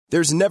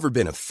There's never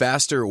been a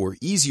faster or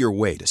easier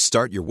way to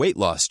start your weight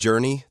loss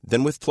journey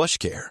than with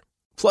PlushCare.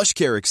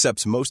 PlushCare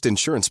accepts most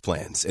insurance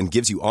plans and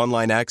gives you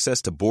online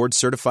access to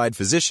board-certified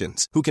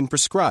physicians who can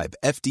prescribe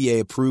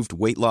FDA-approved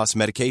weight loss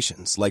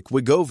medications like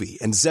Wegovy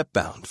and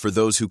Zepbound for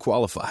those who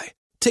qualify.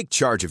 Take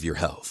charge of your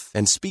health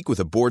and speak with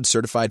a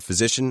board-certified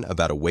physician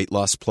about a weight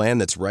loss plan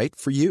that's right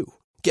for you.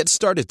 Get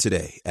started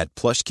today at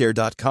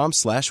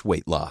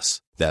plushcare.com/weight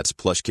loss. That's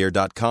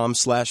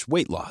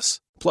plushcare.com/weight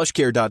loss.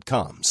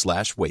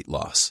 plushcare.com/weight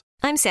loss.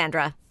 I'm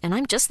Sandra, and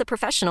I'm just the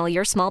professional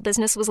your small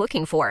business was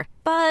looking for.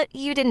 But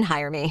you didn't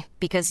hire me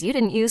because you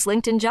didn't use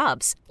LinkedIn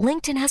Jobs.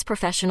 LinkedIn has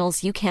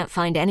professionals you can't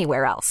find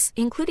anywhere else,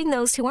 including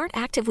those who aren't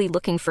actively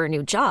looking for a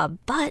new job,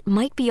 but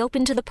might be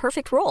open to the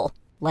perfect role,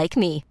 like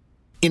me.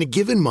 In a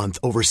given month,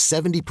 over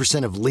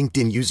 70% of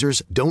LinkedIn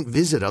users don't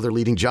visit other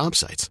leading job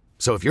sites.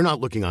 So if you're not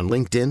looking on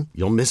LinkedIn,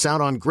 you'll miss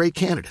out on great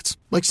candidates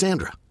like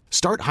Sandra.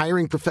 Start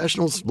hiring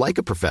professionals like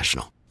a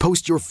professional.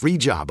 Post your free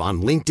job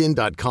on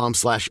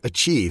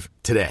linkedin.com/achieve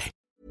today.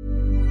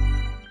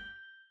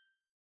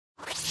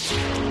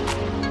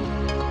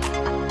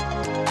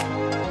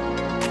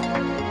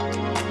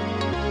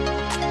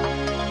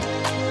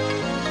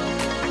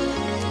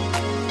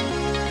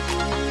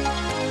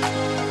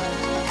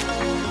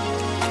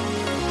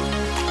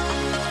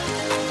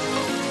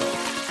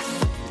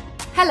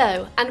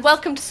 Hello, and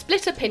welcome to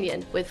Split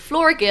Opinion with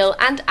Flora Gill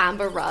and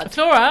Amber Rudd.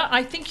 Flora,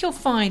 I think you'll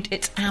find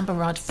it's Amber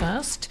Rudd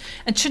first.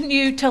 And shouldn't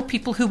you tell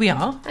people who we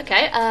are?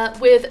 Okay,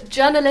 with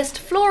journalist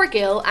Flora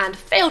Gill and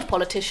failed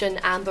politician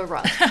Amber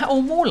Rudd.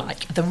 Or more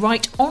like the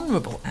Right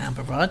Honourable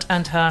Amber Rudd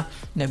and her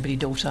nobody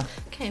daughter.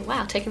 Okay,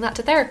 wow, taking that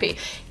to therapy.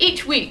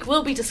 Each week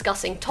we'll be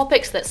discussing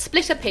topics that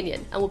split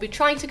opinion and we'll be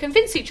trying to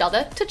convince each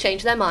other to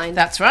change their mind.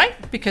 That's right,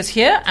 because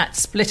here at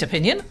Split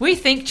Opinion, we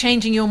think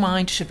changing your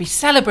mind should be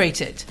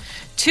celebrated.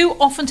 Too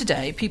often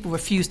today, people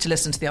refuse to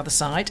listen to the other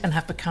side and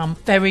have become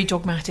very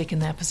dogmatic in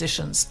their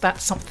positions.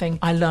 That's something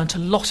I learnt a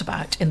lot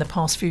about in the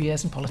past few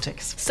years in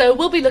politics. So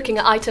we'll be looking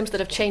at items that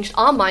have changed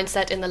our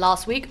mindset in the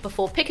last week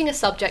before picking a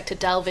subject to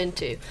delve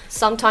into.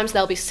 Sometimes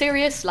they'll be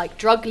serious, like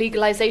drug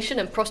legalisation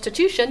and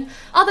prostitution.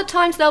 Other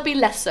times they'll be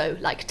less so,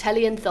 like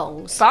telly and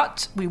thongs.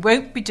 But we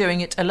won't be doing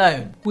it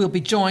alone. We'll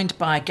be joined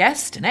by a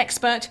guest, an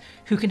expert,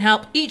 who can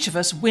help each of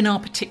us win our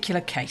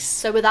particular case.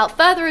 So without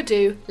further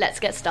ado,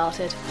 let's get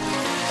started.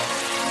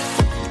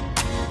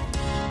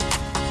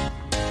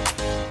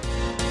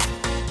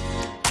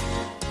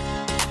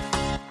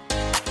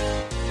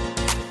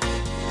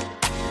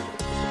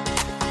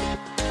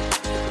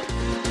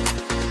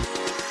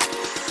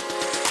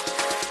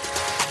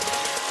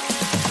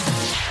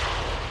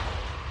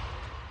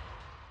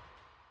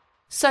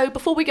 So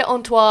before we get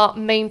on to our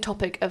main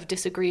topic of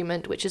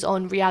disagreement, which is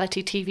on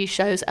reality TV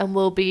shows, and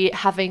we'll be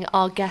having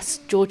our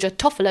guest Georgia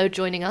Toffolo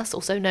joining us,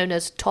 also known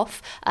as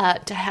Toff,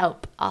 to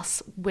help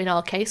us win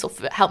our case, or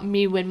help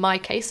me win my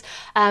case,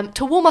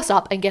 to warm us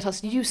up and get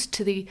us used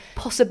to the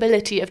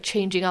possibility of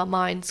changing our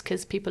minds,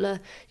 because people are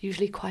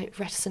usually quite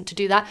reticent to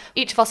do that.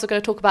 Each of us are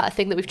going to talk about a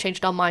thing that we've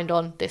changed our mind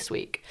on this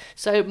week.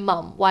 So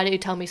Mum, why don't you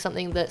tell me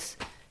something that's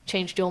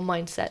changed your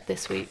mindset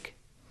this week?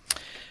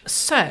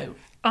 So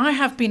I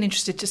have been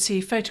interested to see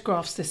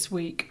photographs this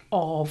week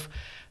of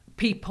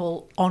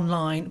people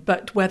online,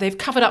 but where they've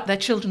covered up their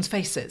children's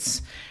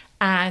faces.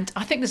 And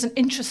I think there's an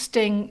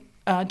interesting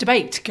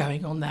debate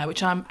going on there,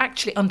 which I'm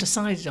actually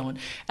undecided on,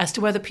 as to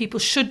whether people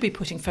should be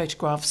putting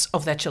photographs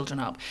of their children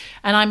up.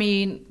 And I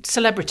mean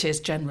celebrities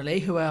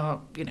generally who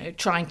are,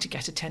 trying to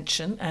get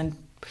attention and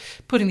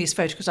putting these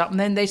photographs up, and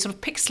then they sort of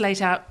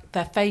pixelate out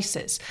their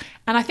faces.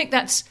 And I think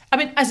as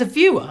a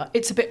viewer,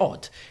 it's a bit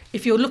odd.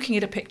 If you're looking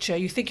at a picture,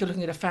 you think you're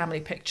looking at a family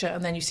picture,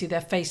 and then you see their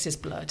faces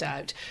blurred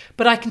out.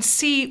 But I can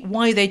see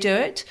why they do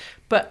it.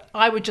 But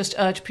I would just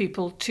urge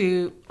people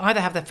to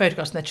either have their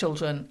photographs of their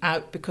children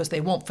out because they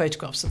want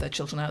photographs of their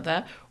children out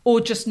there,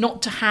 or just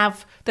not to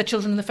have their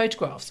children in the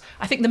photographs.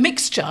 I think the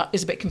mixture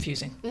is a bit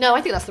confusing. No,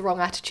 I think that's the wrong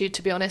attitude,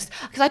 to be honest.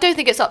 Because I don't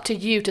think it's up to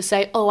you to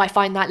say, oh, I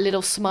find that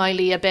little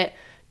smiley a bit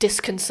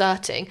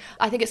disconcerting.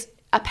 I think it's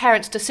a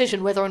parent's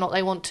decision whether or not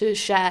they want to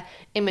share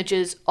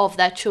images of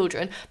their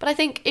children. But I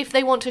think if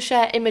they want to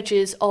share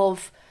images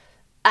of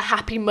a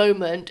happy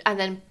moment and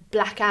then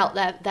black out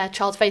their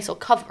child's face or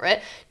cover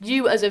it,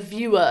 you as a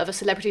viewer of a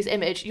celebrity's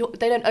image,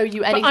 they don't owe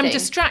you anything. But I'm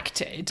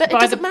distracted. But it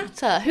doesn't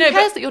matter. Who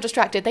cares that you're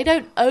distracted? They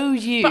don't owe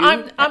you.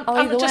 But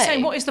I'm just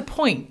saying, what is the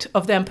point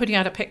of them putting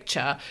out a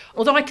picture?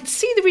 Although I can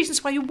see the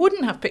reasons why you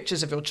wouldn't have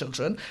pictures of your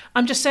children,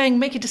 I'm just saying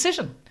make a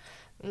decision.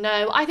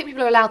 No, I think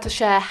people are allowed to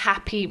share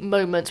happy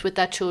moments with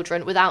their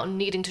children without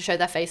needing to show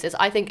their faces.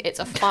 I think it's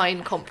a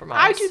fine compromise.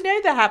 How do you know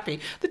they're happy?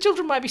 The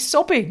children might be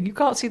sobbing. You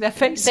can't see their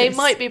faces. They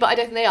might be, but I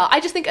don't think they are. I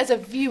just think as a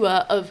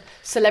viewer of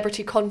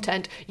celebrity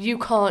content, you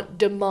can't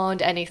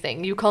demand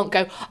anything. You can't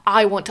go,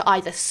 I want to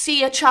either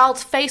see a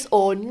child's face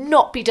or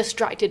not be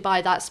distracted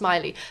by that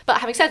smiley. But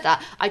having said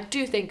that, I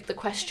do think the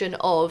question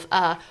of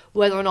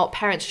whether or not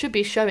parents should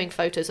be showing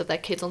photos of their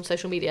kids on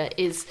social media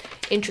is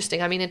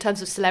interesting. I mean, in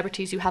terms of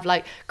celebrities, you have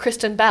like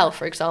Kristen Bell,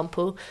 for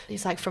example.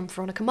 He's like from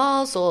Veronica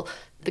Mars, or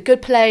The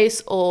Good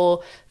Place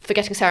or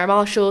Forgetting Sarah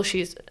Marshall.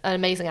 She's an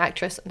amazing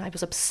actress and I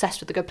was obsessed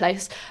with The Good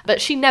Place. But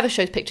she never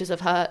shows pictures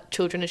of her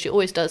children and she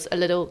always does a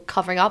little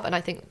covering up and I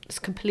think it's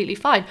completely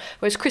fine.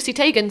 Whereas Chrissy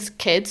Teigen's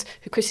kids,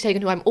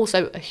 who I'm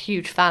also a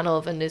huge fan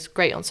of and is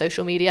great on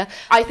social media,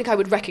 I think I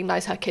would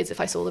recognise her kids if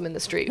I saw them in the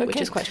street,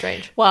 which is quite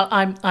strange. Well,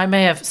 I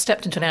may have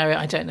stepped into an area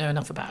I don't know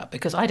enough about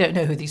because I don't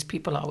know who these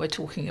people are we're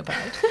talking about.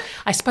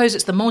 I suppose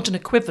it's the modern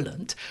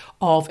equivalent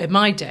of, in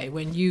my day,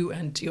 when you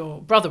and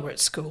your brother were at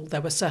school, there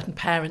were certain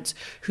parents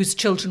whose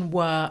children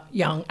were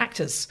young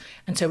actors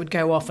and so would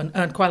go off and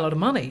earn quite a lot of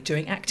money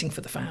doing acting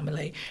for the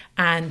family.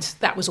 And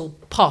that was all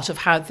part of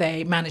how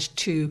they managed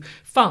to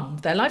fund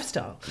their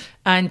lifestyle.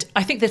 And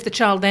I think that if the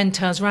child then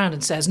turns around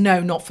and says,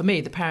 no, not for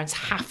me, the parents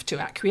have to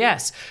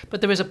acquiesce.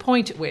 But there is a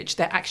point at which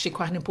they're actually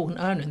quite an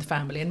important earner in the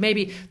family. And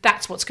maybe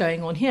that's what's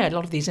going on here. A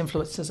lot of these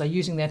influencers are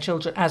using their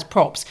children as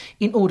props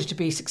in order to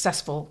be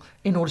successful,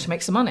 in order to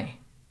make some money.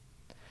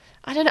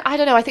 I don't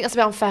know. I think that's a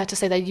bit unfair to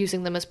say they're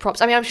using them as props.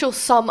 I mean, I'm sure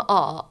some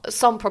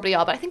probably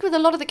are, but I think with a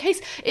lot of the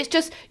case, it's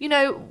just,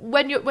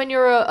 when you're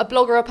a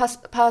blogger or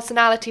a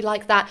personality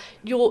like that,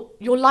 your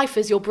life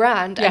is your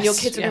brand and your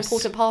kids are an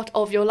important part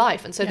of your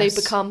life, and so they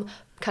become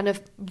kind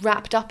of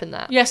wrapped up in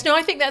that. Yes, no,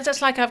 I think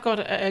that's like I've got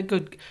a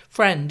good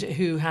friend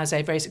who has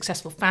a very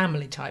successful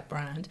family type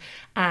brand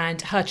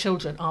and her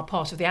children are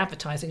part of the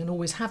advertising and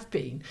always have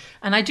been.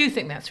 And I do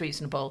think that's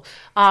reasonable.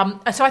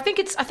 So I think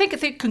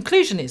the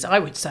conclusion is, I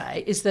would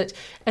say, is that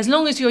as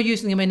long as you're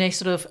using them in a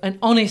sort of an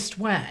honest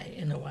way,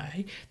 in a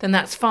way, then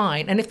that's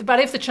fine. And if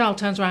the child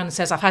turns around and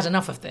says, I've had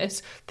enough of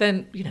this,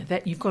 then,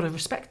 that you've got to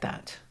respect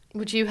that.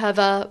 Would you have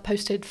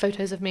posted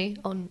photos of me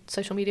on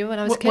social media when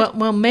I was a kid?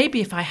 Well, maybe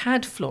if I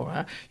had,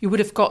 Flora, you would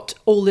have got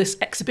all this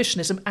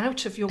exhibitionism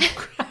out of your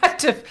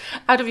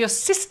out of your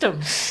system.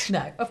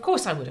 No, of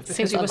course I would have,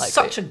 because you were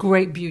such a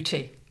great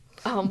beauty.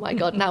 Oh my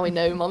God, now we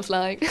know Mum's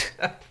lying.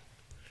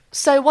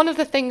 So one of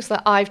the things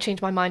that I've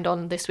changed my mind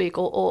on this week,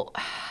 or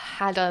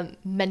had a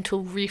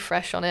mental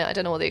refresh on it, I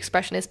don't know what the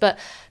expression is, but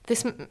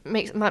this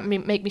might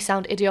make me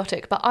sound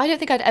idiotic, but I don't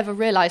think I'd ever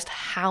realised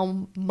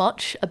how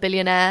much a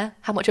billion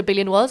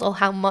was, or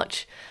how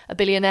much a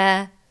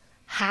billionaire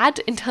had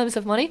in terms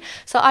of money.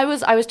 So I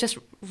was just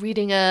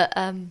reading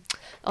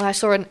I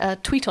saw a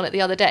tweet on it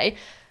the other day.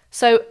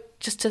 So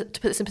just to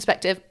put this in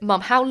perspective, Mum,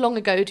 how long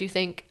ago do you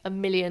think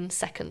 1,000,000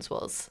 seconds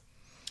was?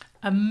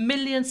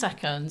 1,000,000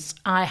 seconds,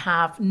 I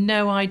have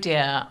no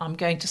idea. I'm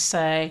going to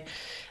say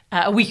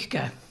a week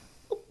ago.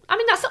 I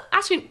mean, that's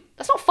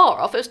not far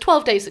off. It was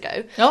 12 days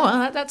ago. Oh,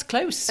 well, that's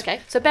close. Okay,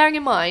 so bearing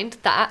in mind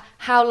that,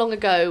 how long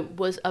ago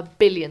was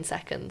 1,000,000,000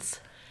 seconds?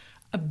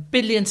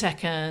 1,000,000,000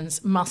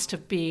 seconds must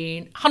have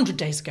been 100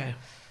 days ago.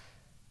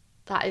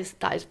 That is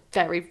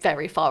very,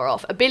 very far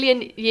off.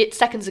 1,000,000,000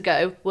 seconds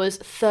ago was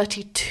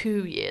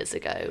 32 years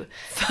ago.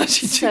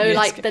 32 so years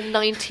like ago. the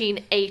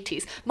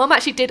 1980s. Mum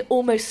actually did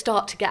almost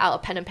start to get out a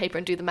pen and paper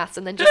and do the maths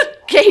and then just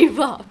gave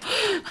up.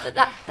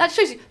 That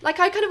shows you. Like,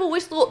 I kind of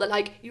always thought that,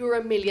 like, you were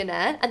a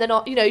millionaire and then,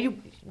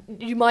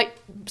 you might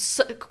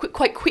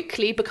quite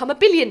quickly become a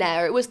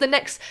billionaire. It was the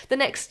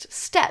next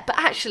step. But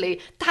actually,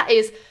 that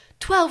is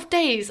 12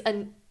 days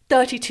and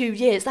 32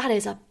 years. That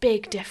is a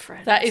big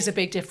difference. That is a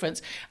big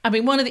difference. I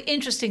mean, one of the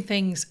interesting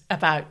things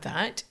about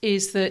that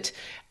is that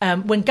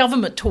when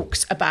government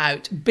talks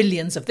about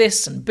billions of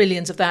this and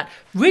billions of that,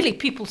 really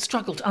people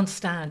struggle to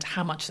understand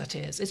how much that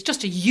is. It's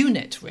just a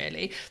unit,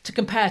 really, to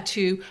compare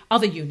to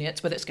other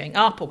units, whether it's going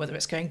up or whether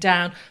it's going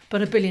down.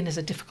 But 1 billion is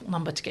a difficult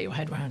number to get your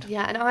head around.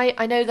 Yeah, and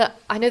I know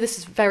this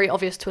is very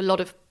obvious to a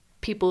lot of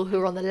people who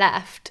are on the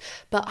left,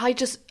 but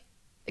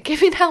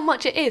given how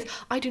much it is,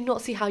 I do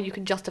not see how you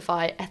can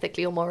justify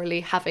ethically or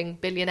morally having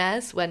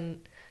billionaires when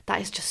that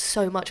is just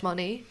so much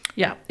money.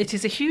 Yeah, it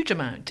is a huge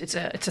amount. It's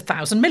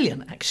 1,000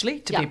 million,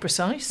 actually, to be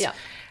precise. Yeah.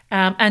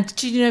 And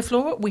do you know,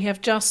 Flora,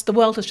 the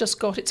world has just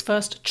got its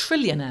first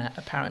trillionaire,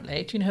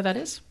 apparently. Do you know who that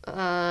is?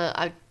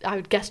 I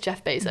would guess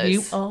Jeff Bezos.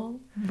 You are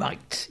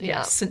right. Yeah.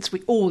 Yes, since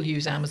we all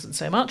use Amazon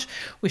so much,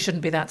 we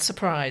shouldn't be that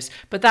surprised.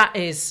 But that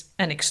is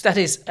a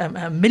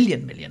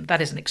million.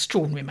 That is an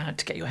extraordinary amount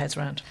to get your heads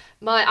around.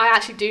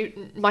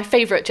 My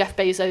favourite Jeff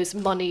Bezos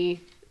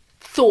money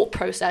thought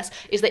process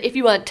is that if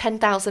you earn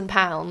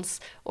 £10,000,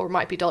 or it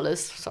might be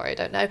dollars, sorry, I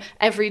don't know,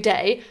 every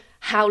day,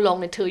 how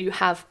long until you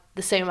have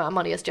the same amount of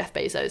money as Jeff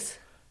Bezos?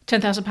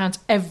 £10,000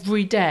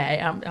 every day.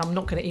 I'm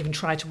not going to even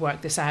try to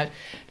work this out.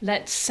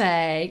 Let's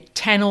say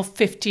 10 or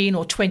 15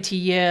 or 20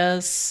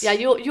 years. Yeah,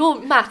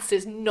 your maths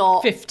is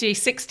not... 50,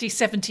 60,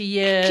 70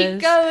 years.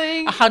 Keep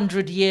going.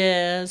 100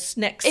 years.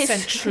 Next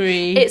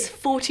century. It's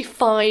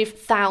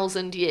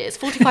 45,000 years.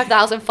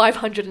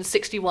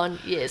 45,561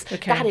 years.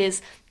 Okay.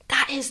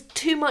 That is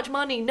too much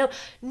money.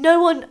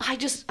 No one,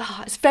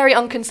 it's very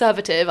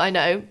unconservative, I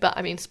know, but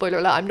I mean, spoiler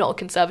alert, I'm not a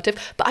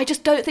conservative, but I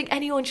just don't think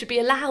anyone should be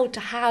allowed to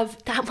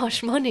have that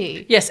much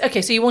money. Yes,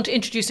 okay, so you want to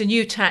introduce a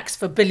new tax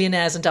for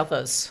billionaires and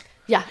others.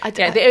 Yeah,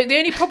 the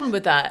only problem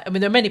with that, I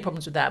mean, there are many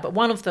problems with that, but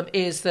one of them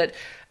is that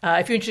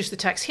if you introduce the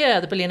tax here,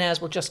 the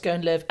billionaires will just go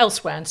and live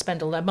elsewhere and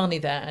spend all their money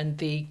there, and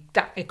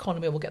that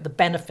economy will get the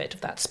benefit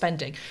of that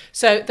spending.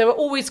 So there are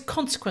always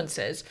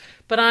consequences,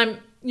 but I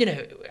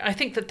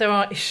think that there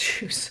are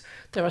issues.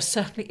 There are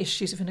certainly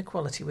issues of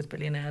inequality with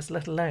billionaires,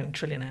 let alone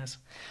trillionaires.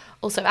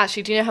 Also,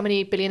 actually, do you know how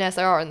many billionaires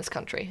there are in this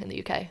country, in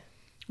the UK?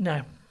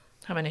 No.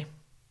 How many?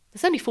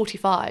 There's only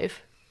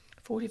 45.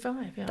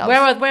 45, yeah. Where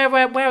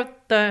are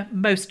the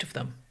most of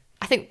them?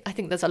 I think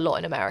there's a lot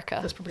in America.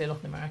 There's probably a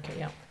lot in America,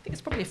 yeah. I think there's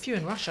probably a few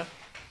in Russia.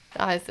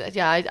 I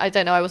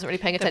don't know. I wasn't really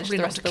paying attention to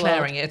the rest of the world. They're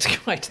probably not declaring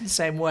it quite in the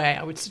same way,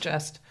 I would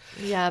suggest.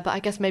 Yeah, but I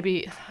guess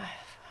maybe...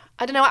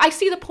 I don't know. I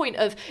see the point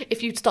of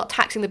if you start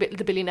taxing the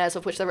billionaires,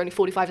 of which there are only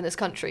 45 in this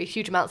country,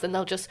 huge amounts, then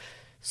they'll just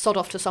sod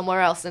off to somewhere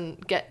else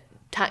and get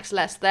taxed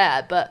less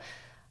there. But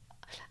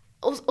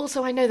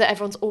also, I know that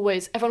everyone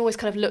always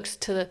kind of looks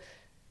to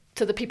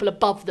the people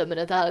above them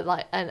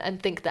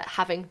and think that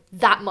having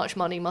that much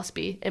money must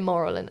be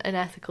immoral and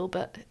unethical.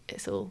 But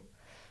it's all.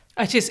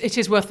 It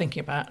is worth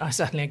thinking about. I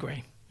certainly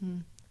agree.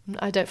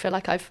 I don't feel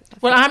like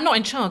Well, I'm not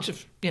in charge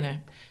of,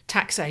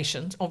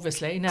 taxation,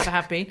 obviously, never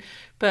have been.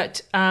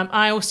 But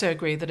I also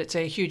agree that it's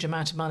a huge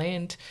amount of money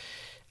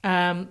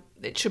and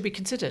it should be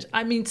considered.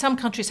 I mean, some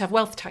countries have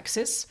wealth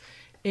taxes.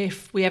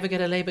 If we ever get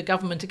a Labour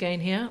government again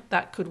here,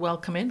 that could well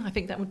come in. I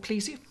think that would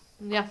please you.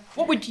 Yeah.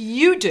 What would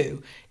you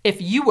do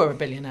if you were a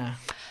billionaire?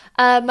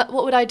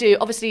 What would I do?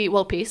 Obviously,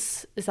 world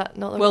peace. Is that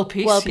not world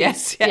peace? World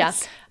peace,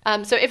 yes.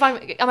 Yeah. So if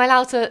am I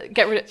allowed to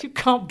get rid of? You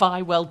can't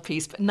buy world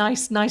peace, but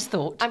nice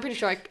thought. I'm pretty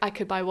sure I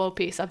could buy world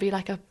peace. I'd be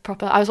like a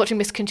proper. I was watching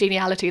Miss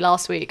Congeniality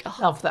last week. Oh.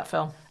 Love that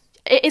film.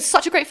 It's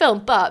such a great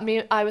film, but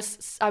I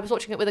was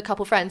watching it with a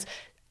couple of friends.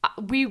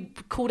 We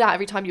called out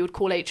every time you would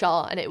call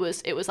HR, and it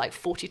was like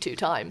 42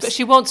 times. But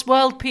she wants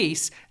world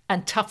peace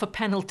and tougher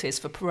penalties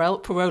for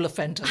parole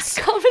offenders.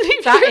 I can't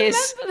believe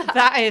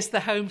that is the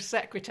Home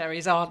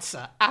Secretary's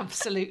answer.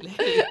 Absolutely.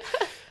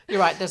 You're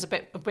right. There's a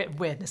bit of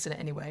weirdness in it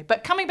anyway.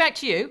 But coming back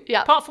to you,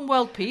 apart from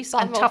world peace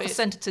and tougher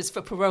sentences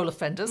for parole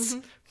offenders,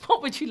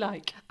 what would you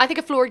like? I think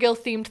a Flora Gill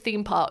themed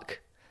theme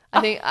park.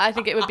 I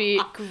think it would be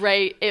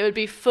great. It would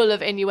be full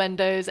of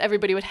innuendos.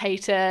 Everybody would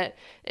hate it.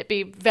 It'd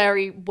be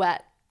very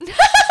wet.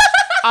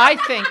 I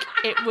think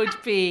it would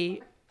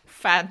be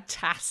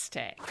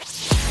fantastic.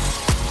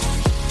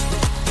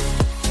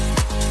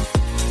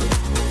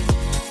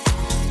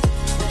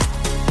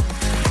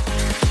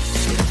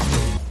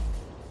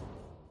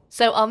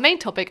 So our main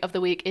topic of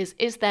the week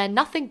is there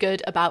nothing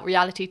good about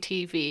reality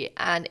TV?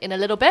 And in a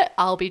little bit,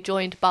 I'll be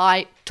joined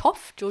by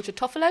Georgia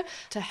Toffolo,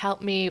 to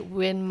help me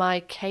win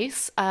my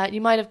case. You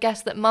might have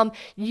guessed that, Mum,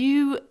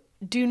 you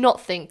do not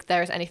think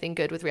there is anything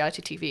good with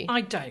reality TV. I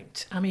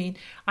don't. I mean,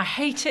 I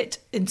hate it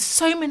in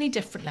so many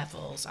different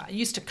levels. I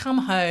used to come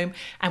home,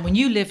 and when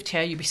you lived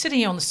here, you'd be sitting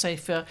here on the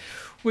sofa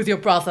with your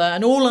brother,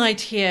 and all I'd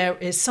hear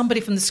is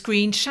somebody from the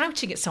screen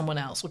shouting at someone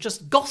else or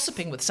just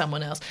gossiping with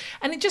someone else.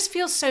 And it just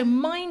feels so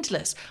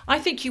mindless. I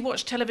think you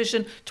watch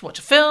television to watch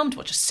a film, to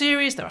watch a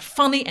series. There are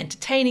funny,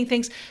 entertaining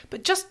things.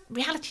 But just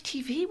reality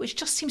TV, which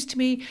just seems to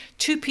me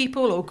two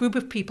people or a group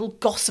of people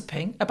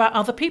gossiping about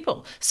other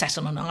people. Set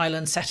on an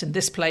island, set in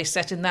this place,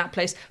 set in that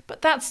place.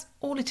 But that's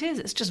all it is.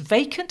 It's just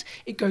vacant.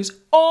 It goes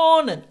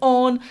on,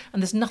 and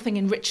there's nothing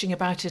enriching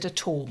about it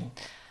at all.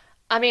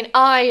 I mean,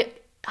 I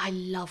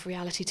love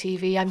reality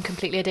TV. I'm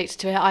completely addicted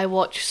to it. I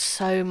watch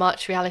so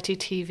much reality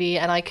TV,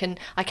 and I can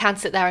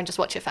sit there and just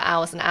watch it for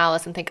hours and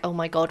hours and think, oh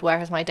my God, where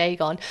has my day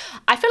gone?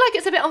 I feel like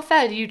it's a bit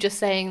unfair to you just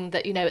saying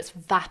that, it's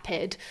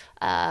vapid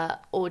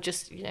or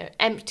just,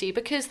 empty,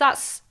 because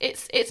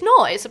it's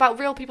not. It's about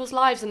real people's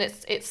lives, and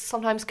it's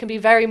sometimes can be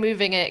very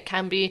moving, and it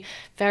can be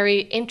very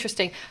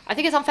interesting. I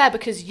think it's unfair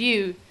because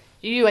you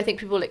I think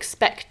people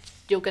expect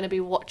you're going to be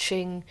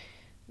watching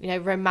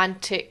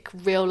romantic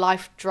real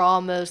life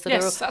dramas.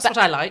 That's what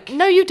I like.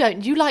 No, you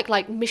don't. You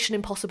like Mission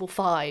Impossible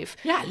 5.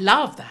 Yeah, I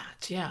love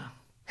that. Yeah.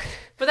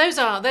 But those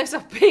are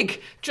big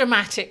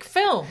dramatic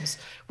films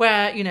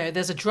where,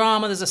 there's a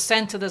drama, there's a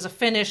centre, there's a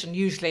finish, and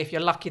usually, if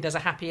you're lucky, there's a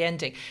happy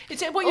ending.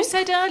 It's what you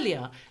said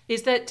earlier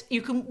is that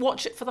you can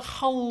watch it for the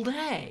whole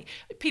day.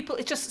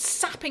 It's just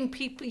sapping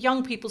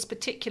young people's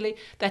particularly,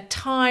 their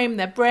time,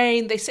 their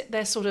brain. They sit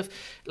there sort of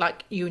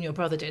like you and your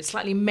brother did,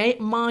 slightly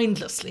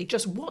mindlessly,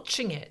 just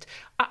watching it.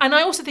 And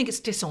I also think it's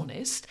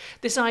dishonest,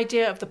 this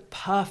idea of the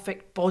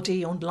perfect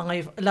body on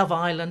Love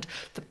Island,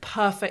 the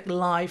perfect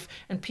life,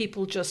 and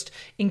people just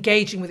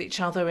engaging with each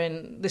other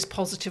in this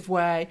positive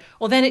way.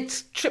 Or then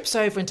it trips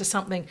over into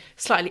something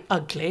slightly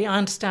ugly. I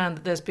understand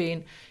that there's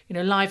been,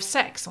 live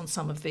sex on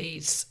some of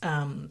these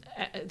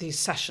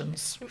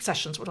sessions.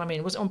 What do I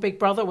mean? Was it on Big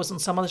Brother? Was it on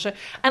some other show?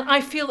 And I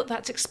feel that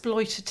that's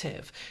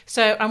exploitative.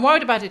 So I'm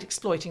worried about it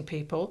exploiting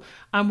people.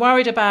 I'm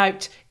worried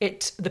about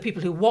the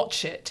people who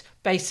watch it,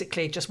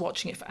 basically just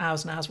watching it for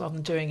hours and hours rather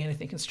than doing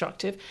anything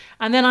constructive.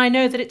 And then I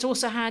know that it's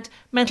also had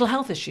mental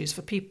health issues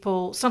for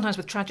people, sometimes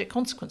with tragic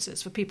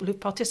consequences for people who've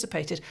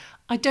participated.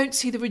 I don't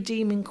see the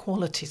redeeming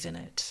qualities in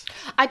it.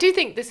 I do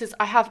think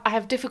I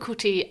have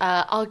difficulty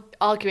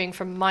arguing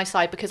from my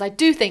side, because because I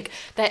do think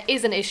there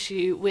is an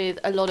issue with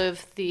a lot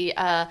of the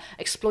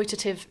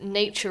exploitative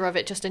nature of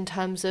it, just in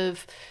terms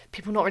of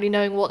people not really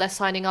knowing what they're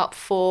signing up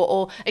for,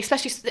 or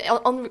especially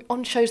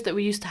on shows that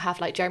we used to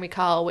have, like Jeremy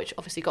Kyle, which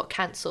obviously got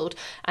cancelled,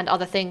 and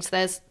other things.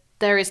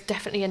 There is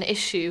definitely an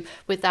issue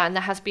with that, and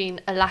there has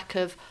been a lack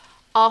of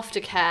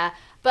aftercare.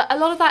 But a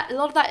lot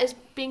of that is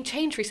being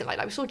changed recently.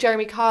 Like we saw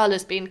Jeremy Kyle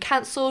has been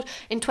cancelled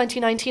in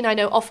 2019. I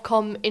know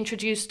Ofcom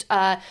introduced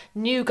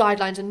new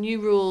guidelines and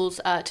new rules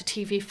to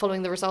TV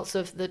following the results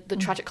of the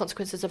tragic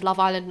consequences of Love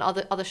Island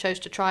and other shows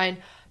to try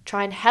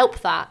and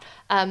help that.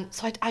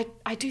 So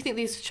I do think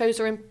these shows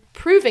are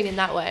improving in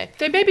that way.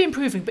 They may be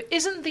improving, but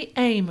isn't the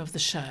aim of the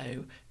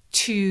show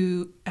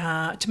to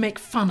make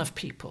fun of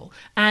people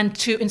and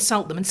to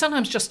insult them, and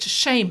sometimes just to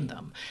shame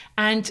them?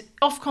 And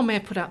Ofcom may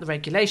have put out the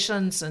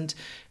regulations, and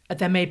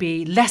there may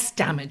be less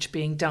damage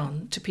being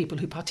done to people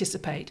who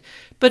participate.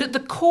 But at the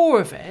core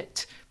of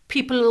it,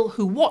 people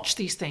who watch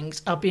these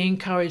things are being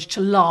encouraged to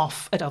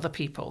laugh at other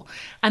people.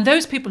 And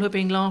those people who are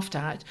being laughed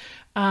at,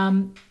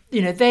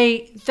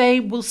 they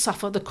will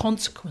suffer the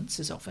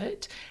consequences of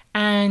it.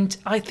 And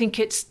I think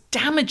it's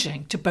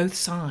damaging to both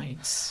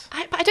sides.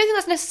 I don't think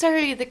that's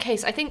necessarily the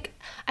case. I think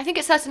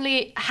it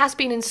certainly has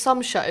been in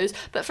some shows.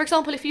 But for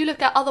example, if you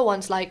look at other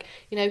ones like,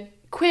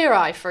 Queer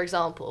Eye, for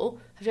example.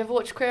 Have you ever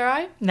watched Queer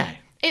Eye? No.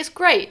 It's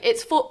great.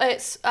 It's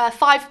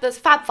five. There's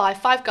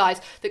five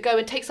guys that go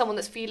and take someone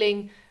that's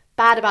feeling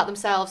bad about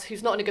themselves,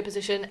 who's not in a good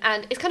position,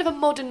 and it's kind of a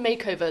modern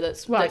makeover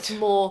that's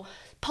more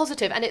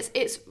positive, and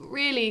it's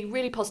really,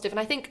 really positive.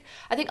 And I think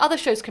other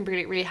shows can be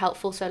really, really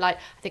helpful. So like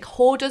I think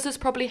Hoarders has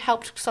probably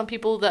helped some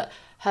people that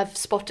have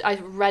spotted. I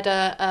read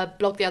a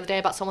blog the other day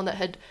about someone that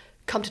had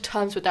come to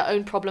terms with their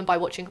own problem by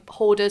watching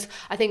Hoarders.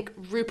 I think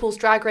RuPaul's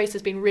Drag Race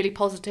has been really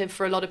positive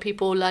for a lot of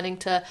people learning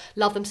to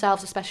love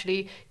themselves,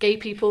 especially gay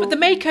people. But the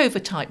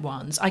makeover type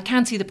ones, I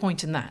can see the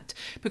point in that,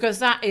 because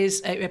that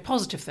is a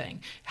positive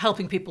thing,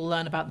 helping people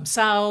learn about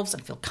themselves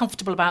and feel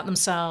comfortable about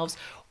themselves,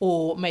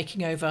 or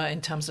making over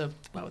in terms of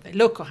how they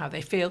look or how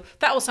they feel.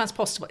 That all sounds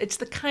possible. It's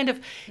the kind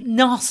of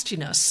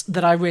nastiness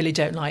that I really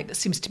don't like that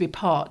seems to be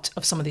part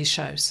of some of these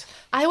shows.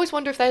 I always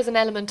wonder if there's an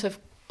element of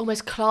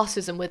almost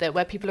classism with it,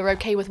 where people are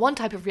okay with one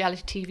type of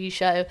reality TV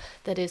show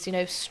that is,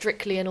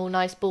 strictly and all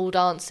nice ball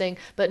dancing,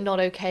 but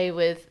not okay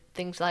with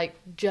things like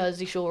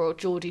Jersey Shore or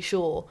Geordie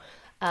Shore,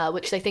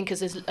 which they think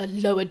is a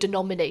lower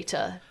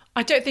denominator.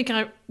 I don't think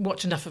I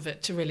watch enough of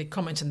it to really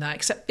comment on that,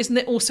 except isn't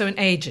it also an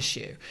age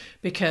issue?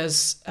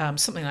 Because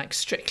something like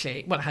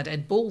Strictly, it had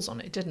Ed Balls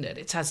on it, didn't it?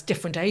 It has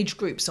different age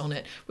groups on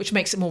it, which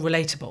makes it more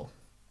relatable.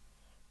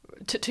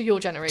 To your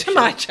generation. To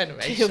my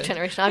generation. To your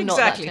generation. I'm exactly, not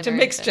that generation. To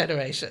mixed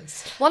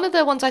generations. One of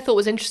the ones I thought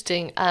was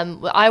interesting,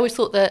 I always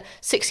thought that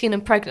 16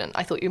 and Pregnant,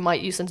 I thought you might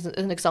use as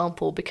an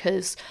example,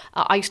 because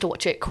I used to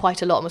watch it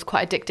quite a lot and was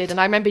quite addicted. And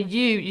I remember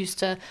you used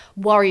to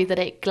worry that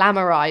it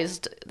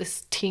glamorized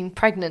this teen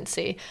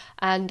pregnancy.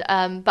 And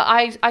but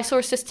I saw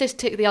a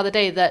statistic the other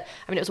day that,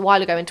 it was a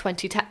while ago in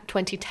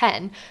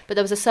 2010, but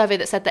there was a survey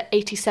that said that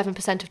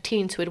 87% of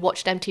teens who had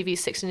watched MTV's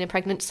 16 and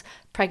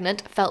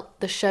Pregnant felt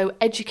the show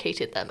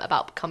educated them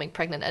about becoming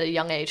pregnant at a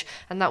young age.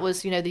 And that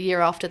was, the year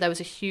after there was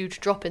a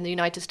huge drop in the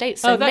United States.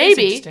 So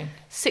maybe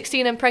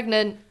 16 and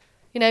Pregnant,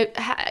 so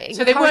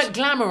they weren't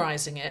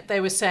glamorising it.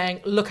 They were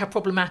saying, look how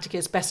problematic it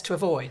is, best to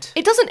avoid.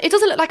 It doesn't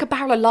look like a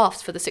barrel of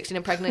laughs for the 16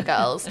 and Pregnant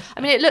girls.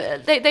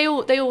 They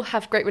all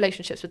have great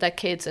relationships with their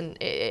kids,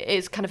 and it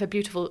is kind of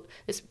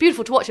it's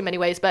beautiful to watch in many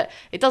ways, but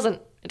it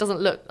doesn't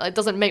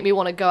make me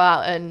want to go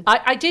out and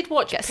I did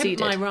watch Pimp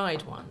My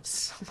Ride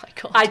once. Oh my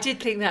God. I did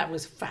think that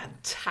was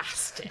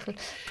fantastic.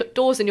 Put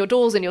doors in your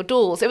doors in your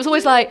doors. It was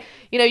always like,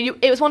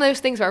 it was one of those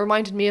things where it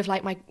reminded me of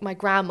like my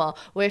grandma,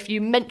 where if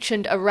you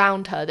mentioned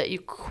around her that you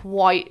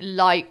quite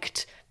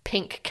liked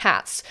pink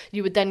cats,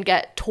 you would then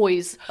get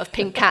toys of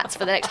pink cats for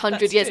the next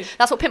 100 years.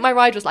 That's what Pimp My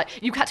Ride was like.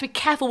 You had to be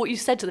careful what you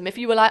said to them. If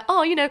you were like,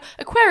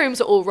 aquariums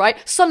are all right,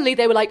 suddenly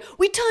they were like,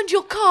 we turned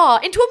your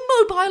car into a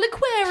mobile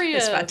aquarium.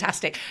 It's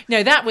fantastic.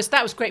 No, that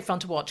was great fun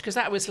to watch, because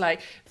that was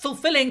like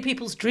fulfilling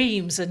people's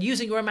dreams and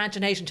using your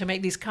imagination to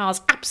make these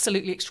cars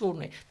absolutely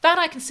extraordinary. That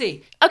I can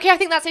see. Okay, I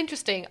think that's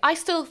interesting. I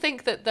still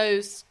think that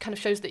those kind of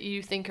shows that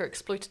you think are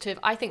exploitative,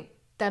 I think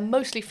they're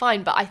mostly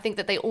fine, but I think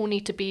that they all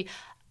need to be,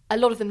 a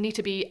lot of them need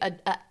to be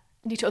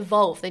need to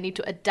evolve. They need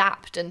to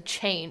adapt and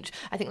change.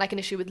 I think like an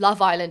issue with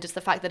Love Island is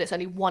the fact that it's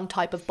only one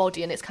type of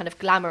body and it's kind of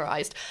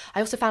glamorized.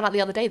 I also found out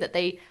the other day that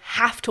they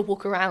have to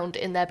walk around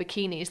in their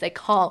bikinis. They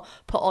can't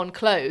put on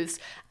clothes.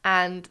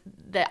 And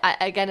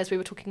again, as we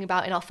were talking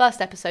about in our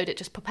first episode, it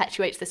just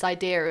perpetuates this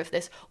idea of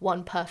this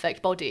one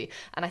perfect body.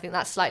 And I think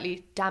that's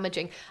slightly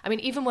damaging.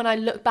 Even when I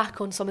look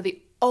back on some of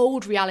the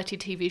old reality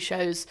TV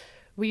shows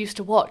we used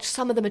to watch,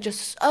 some of them are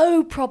just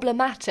so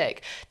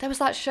problematic. There was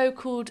that show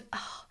called,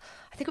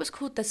 I think it was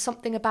called There's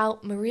Something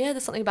About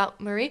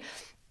Marie.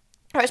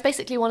 Or it's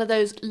basically one of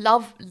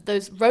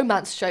those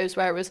romance shows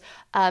where it was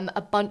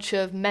a bunch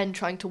of men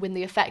trying to win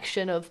the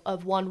affection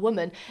of one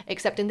woman,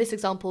 except in this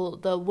example,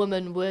 the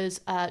woman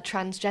was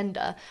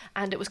transgender,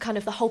 and it was kind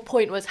of the whole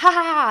point was, ha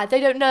ha ha, they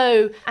don't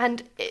know.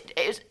 And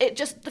it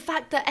just, the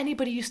fact that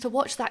anybody used to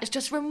watch that is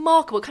just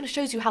remarkable. It kind of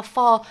shows you how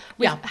far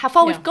we've gone, how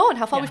far we've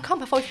come,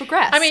 how far we've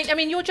progressed. I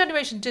mean, your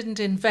generation didn't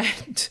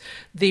invent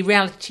the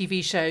reality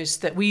TV shows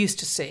that we used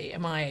to see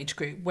in my age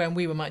group when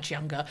we were much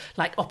younger,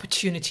 like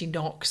Opportunity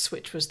Knocks,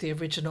 which was the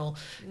original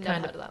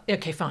kind of that.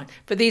 Okay, fine.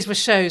 But these were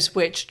shows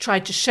which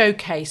tried to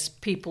showcase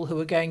people who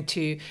were going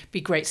to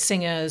be great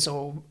singers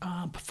or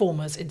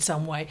performers in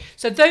some way.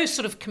 So those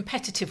sort of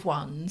competitive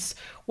ones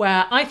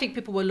where I think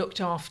people were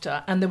looked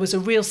after and there was a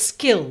real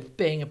skill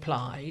being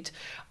applied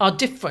are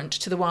different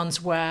to the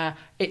ones where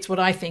it's what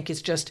I think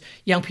is just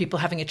young people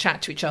having a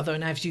chat to each other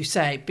and, as you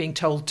say, being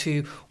told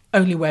to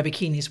only wear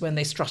bikinis when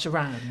they strut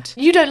around.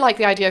 You don't like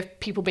the idea of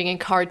people being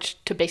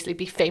encouraged to basically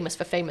be famous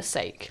for famous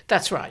sake.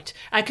 That's right.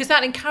 Because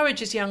that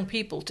encourages young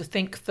people to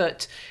think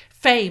that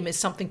fame is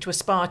something to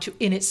aspire to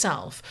in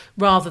itself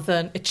rather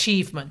than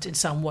achievement in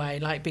some way,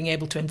 like being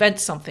able to invent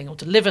something or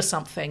deliver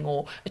something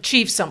or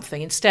achieve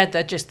something. Instead,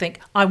 they just think,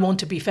 I want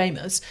to be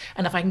famous,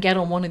 and if I can get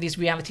on one of these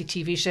reality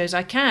TV shows,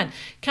 I can.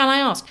 Can I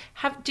ask,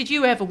 did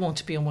you ever want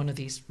to be on one of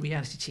these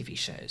reality TV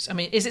shows? I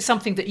mean, is it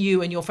something that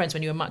you and your friends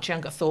when you were much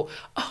younger thought,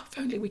 oh, if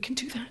only we can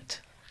do that?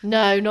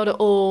 No, not at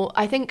all.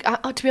 I think,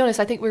 to be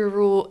honest, I think we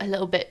were all a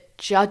little bit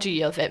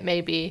judgy of it,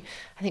 maybe.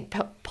 I think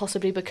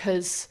possibly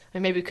because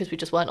we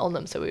just weren't on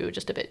them, so we were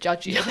just a bit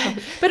judgy of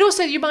it. But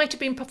also you might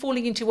have been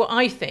falling into what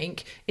I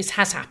think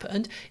has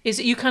happened, is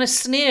that you kind of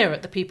sneer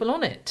at the people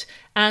on it.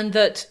 And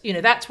that,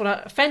 that's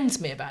what offends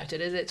me about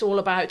it, is it's all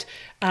about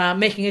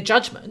making a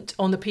judgment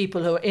on the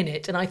people who are in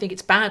it. And I think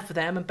it's bad for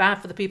them and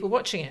bad for the people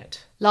watching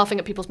it. Laughing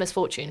at people's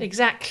misfortune.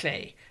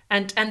 Exactly.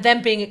 And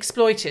them being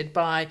exploited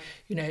by,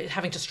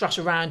 having to strut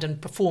around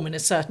and perform in a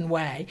certain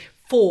way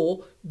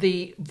for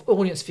the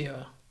audience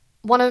viewer.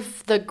 One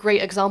of the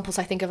great examples,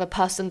 I think, of a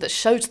person that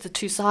shows the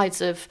two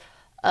sides of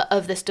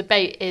this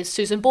debate is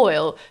Susan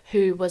Boyle,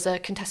 who was a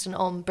contestant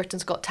on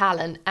Britain's Got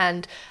Talent.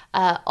 And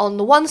on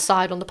the one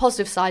side, on the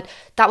positive side,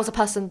 that was a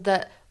person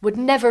that would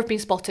never have been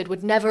spotted,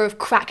 would never have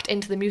cracked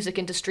into the music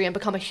industry and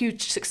become a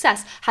huge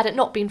success had it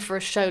not been for a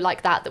show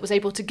like that was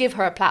able to give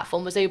her a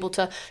platform, was able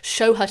to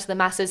show her to the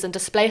masses and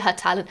display her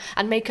talent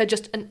and make her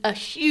just a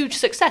huge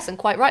success. And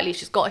quite rightly,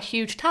 she's got a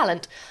huge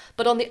talent.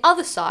 But on the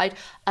other side,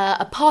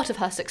 a part of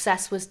her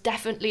success was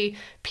definitely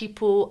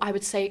people, I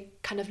would say,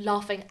 kind of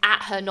laughing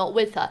at her, not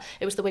with her.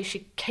 It was the way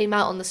she came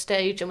out on the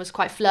stage and was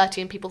quite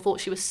flirty and people thought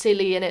she was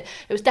silly, and it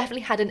was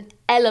definitely had an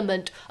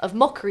element of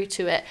mockery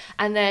to it.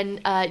 And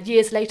then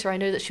years later, I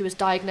know that she was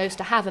diagnosed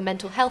to have a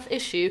mental health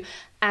issue,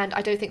 and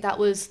I think that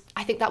was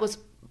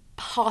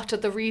part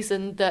of the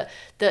reason that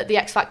the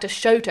X Factor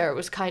showed her. It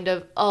was kind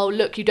of, oh,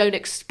 look, you don't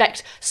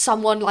expect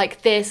someone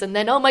like this, and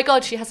then, oh my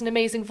God, she has an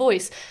amazing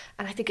voice.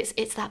 And I think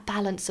it's that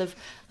balance of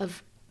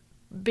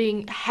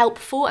being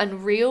helpful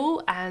and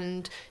real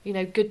and,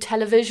 good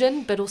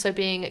television, but also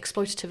being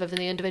exploitative of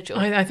the individual.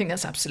 I think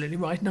that's absolutely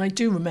right. And I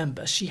do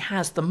remember she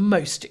has the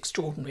most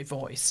extraordinary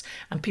voice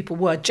and people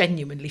were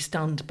genuinely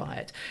stunned by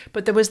it.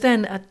 But there was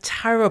then a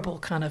terrible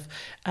kind of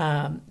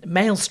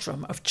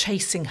maelstrom of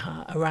chasing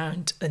her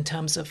around in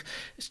terms of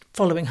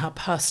following her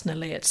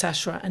personally,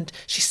 etc. And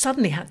she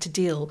suddenly had to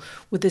deal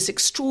with this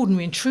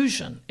extraordinary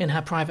intrusion in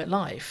her private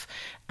life.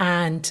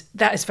 And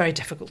that is very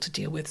difficult to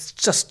deal with,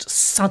 just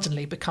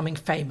suddenly becoming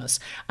famous.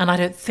 And I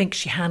don't think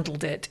she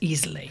handled it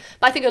easily.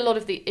 But I think a lot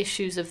of the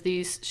issues of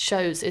these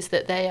shows is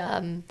that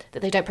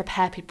they don't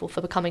prepare people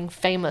for becoming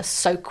famous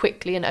so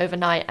quickly and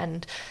overnight.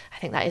 And I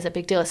think that is a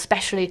big deal,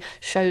 especially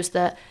shows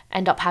that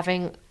end up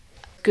having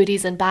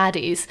goodies and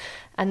baddies,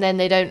 and then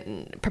they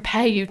don't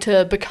prepare you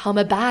to become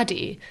a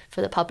baddie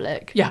for the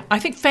public. Yeah, I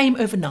think fame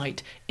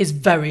overnight is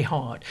very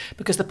hard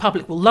because the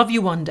public will love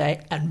you one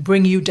day and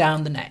bring you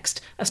down the next.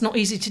 That's not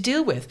easy to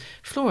deal with.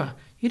 Flora,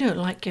 you don't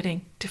like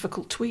getting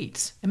difficult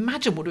tweets.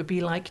 Imagine what it would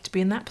be like to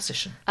be in that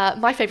position.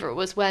 My favourite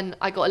was when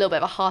I got a little bit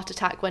of a heart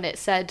attack when it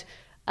said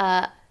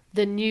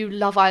the new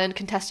Love Island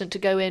contestant to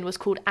go in was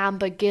called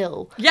Amber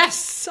Gill.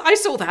 Yes, I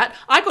saw that.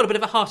 I got a bit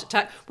of a heart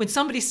attack when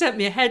somebody sent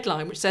me a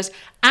headline which says,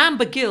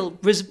 Amber Gill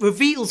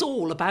reveals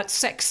all about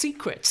sex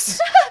secrets.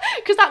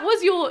 Because that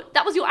was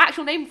your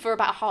actual name for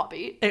About a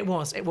Heartbeat. It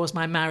was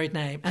my married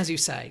name, as you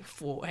say,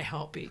 for a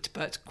heartbeat,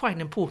 but quite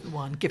an important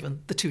one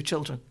given the two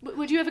children.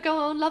 Would you ever go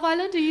on Love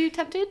Island? Are you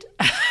tempted?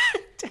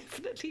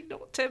 Definitely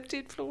not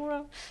tempted,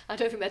 Flora. I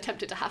don't think they're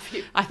tempted to have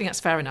you. I think that's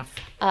fair enough.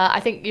 I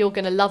think you're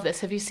going to love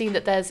this. Have you seen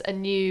that there's a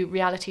new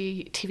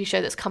reality TV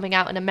show that's coming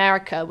out in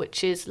America,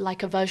 which is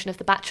like a version of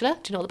The Bachelor?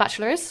 Do you know what The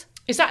Bachelor is?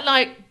 Is that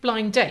like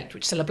Blind Date,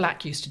 which Cilla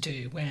Black used to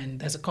do when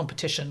there's a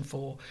competition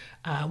for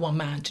one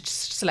man to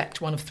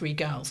select one of three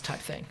girls type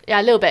thing?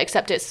 Yeah, a little bit,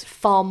 except it's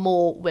far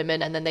more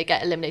women and then they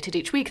get eliminated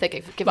each week. They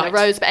get given a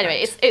rose. But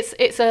anyway,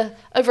 it's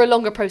over a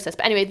longer process.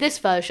 But anyway, this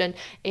version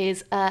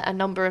is a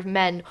number of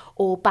men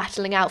all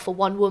battling out for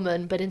one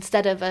woman, but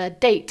instead of a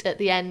date at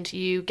the end,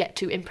 you get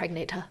to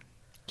impregnate her.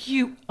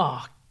 You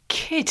are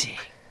kidding.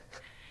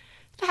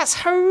 That's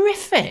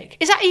horrific.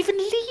 Is that even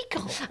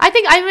legal? I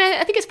think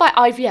it's by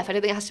IVF. I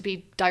don't think it has to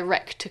be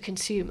direct to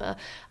consumer.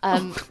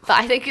 But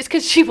I think it's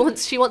because she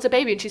wants a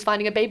baby and she's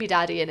finding a baby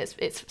daddy, and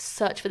it's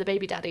search for the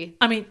baby daddy.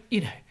 I mean,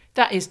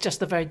 that is just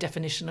the very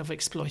definition of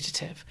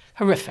exploitative.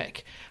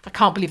 Horrific. I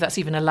can't believe that's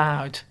even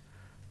allowed.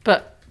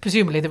 But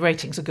presumably the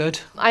ratings are good.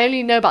 I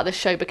only know about this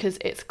show because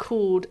it's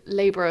called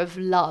Labour of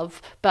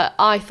Love, but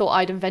I thought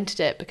I'd invented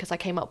it because I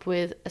came up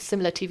with a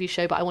similar TV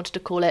show, but I wanted to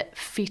call it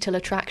Fetal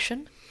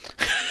Attraction.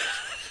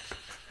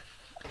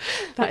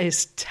 That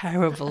is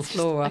terrible,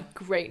 Flora. A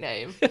great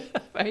name.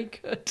 Very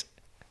good.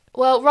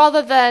 Well,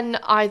 rather than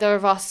either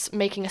of us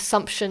making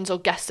assumptions or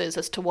guesses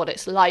as to what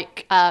it's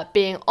like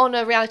being on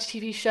a reality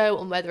TV show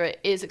and whether it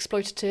is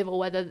exploitative or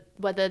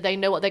whether they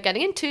know what they're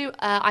getting into,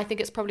 I think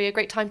it's probably a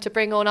great time to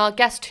bring on our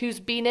guest who's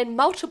been in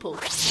multiple.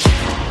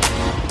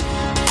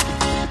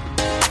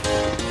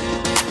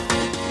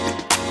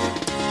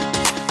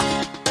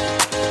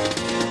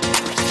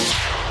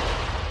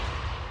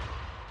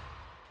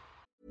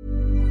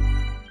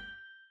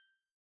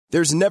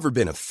 There's never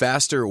been a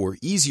faster or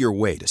easier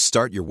way to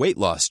start your weight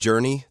loss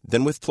journey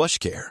than with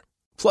PlushCare.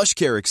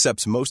 PlushCare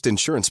accepts most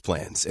insurance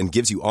plans and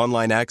gives you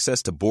online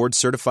access to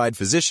board-certified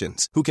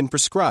physicians who can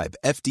prescribe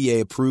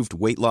FDA-approved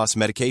weight loss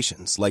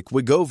medications like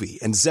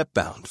Wegovy and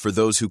Zepbound for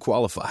those who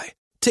qualify.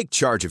 Take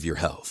charge of your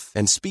health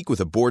and speak with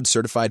a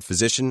board-certified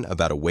physician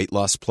about a weight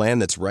loss plan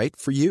that's right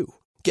for you.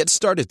 Get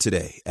started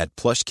today at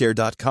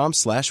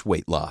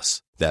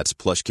plushcare.com/weight-loss. That's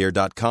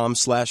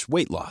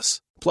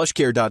plushcare.com/weight-loss.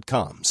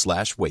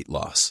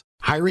 plushcare.com/weight-loss.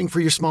 Hiring for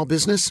your small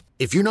business?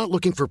 If you're not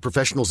looking for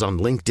professionals on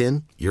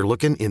LinkedIn, you're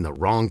looking in the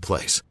wrong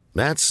place.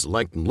 That's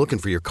like looking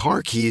for your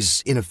car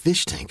keys in a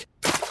fish tank.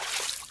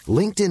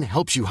 LinkedIn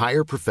helps you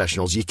hire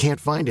professionals you can't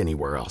find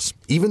anywhere else,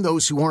 even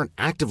those who aren't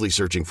actively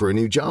searching for a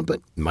new job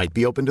but might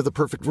be open to the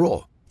perfect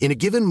role. In a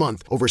given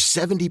month, over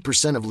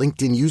 70% of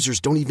LinkedIn users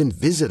don't even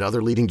visit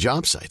other leading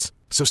job sites.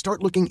 So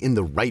start looking in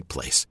the right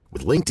place.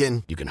 With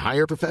LinkedIn, you can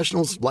hire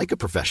professionals like a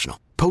professional.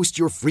 Post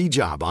your free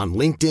job on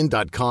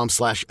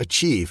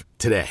linkedin.com/achieve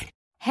today.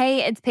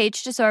 Hey, it's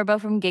Paige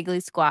DeSorbo from Giggly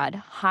Squad.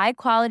 High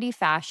quality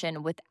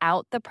fashion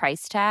without the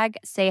price tag.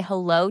 Say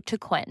hello to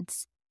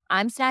Quince.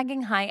 I'm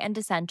snagging high-end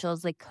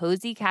essentials like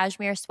cozy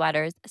cashmere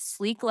sweaters,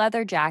 sleek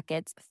leather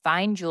jackets,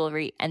 fine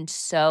jewelry, and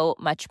so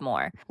much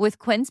more. With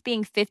Quince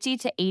being 50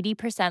 to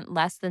 80%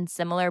 less than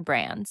similar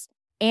brands.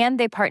 And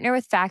they partner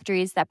with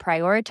factories that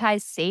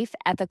prioritize safe,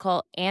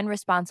 ethical, and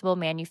responsible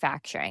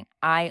manufacturing.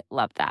 I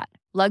love that.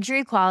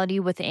 Luxury quality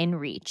within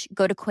reach.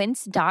 Go to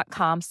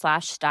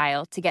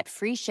quince.com/style to get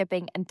free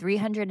shipping and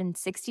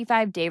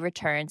 365-day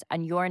returns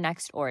on your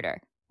next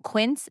order.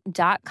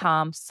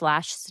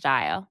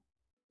 Quince.com/style.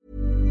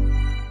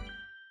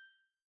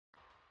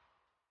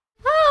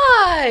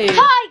 Hi!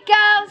 Hi,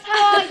 girls.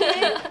 How are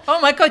you? Oh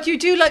my God, you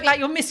do look like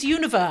you're Miss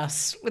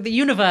Universe with the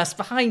universe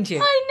behind you.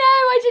 I know.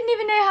 I didn't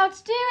even know how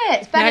to do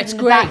it. It's better than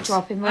the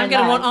backdrop in real I'm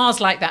going to life. want ours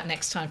like that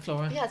next time,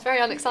 Flora. Yeah, it's very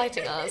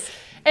unexciting, ours.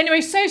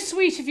 Anyway, so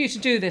sweet of you to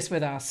do this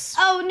with us.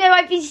 Oh, no,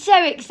 I've been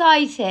so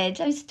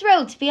excited. I was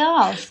thrilled to be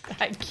asked.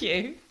 Thank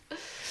you.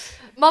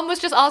 Mum was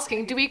just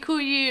asking, do we call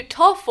you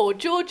Toff or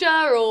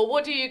Georgia, or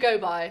what do you go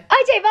by?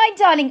 I don't mind,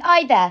 darling,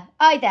 either.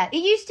 It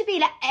used to be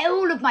like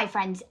all of my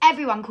friends,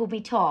 everyone called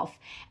me Toff.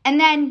 And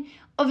then,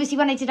 obviously,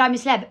 when I did I'm a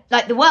Celeb,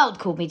 like the world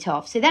called me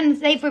Toff. So then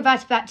they've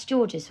reverted back to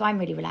Georgia, so I'm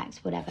really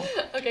relaxed, whatever.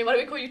 Okay, why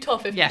don't we call you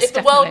Toff? If Yes,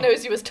 the world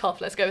knows you as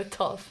Toff, let's go with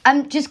Toff.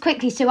 Just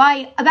quickly, so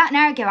about an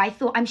hour ago, I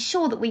thought, I'm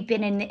sure that we've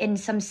been in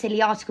some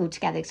silly article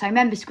together, because I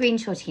remember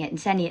screenshotting it and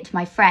sending it to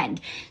my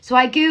friend. So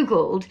I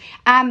Googled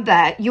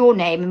Amber, your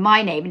name and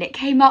my name, and it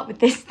came up with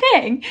this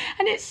thing,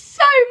 and it's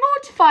so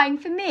mortifying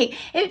for me.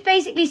 It was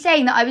basically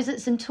saying that I was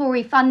at some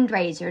Tory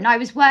fundraiser, and I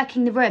was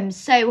working the room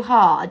so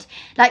hard,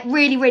 like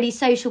really, really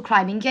social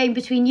climbing, going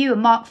between you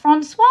and Marc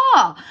Francois.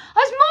 I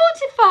was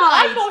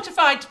mortified. I'm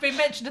mortified to be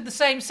mentioned in the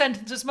same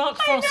sentence as Marc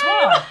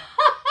Francois.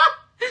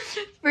 It's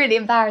really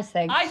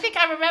embarrassing. I think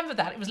I remember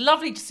that. It was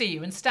lovely to see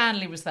you, and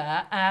Stanley was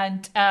there.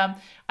 And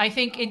I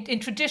think in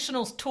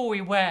traditional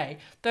Tory way,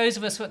 those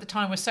of us who at the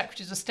time were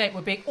Secretaries of State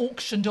were being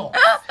auctioned off.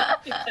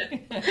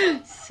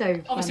 So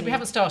funny. Obviously, we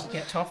haven't started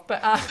yet, Toff,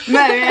 but...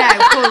 No,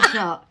 of course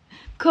not.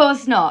 Of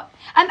course not.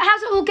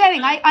 How's it all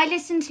going? I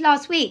listened to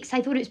last week's.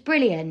 I thought it was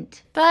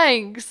brilliant.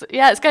 Thanks.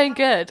 Yeah, it's going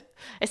good.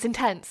 It's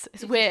intense.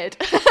 It's weird.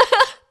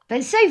 But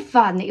it's so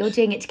fun that you're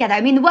doing it together.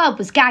 I mean, the world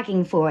was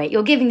gagging for it.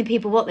 You're giving the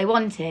people what they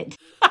wanted.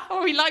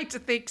 we like to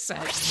think so.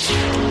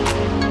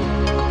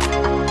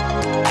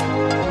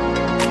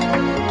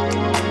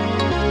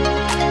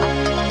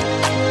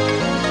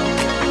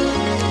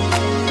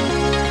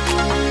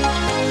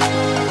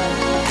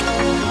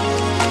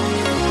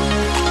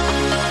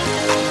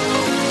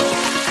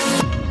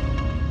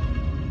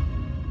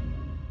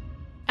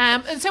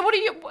 And so what are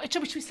you...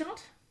 Should we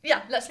start?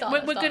 Yeah, let's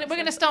start. We're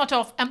going to start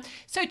off.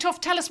 So,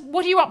 Toff, tell us,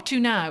 what are you up to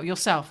now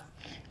yourself?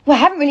 Well, I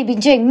haven't really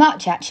been doing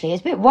much, actually. It's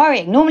a bit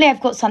worrying. Normally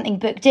I've got something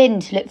booked in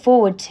to look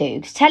forward to,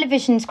 because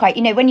television's quite,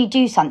 when you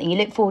do something, you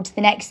look forward to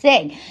the next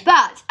thing.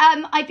 But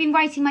I've been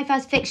writing my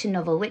first fiction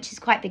novel, which is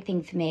quite a big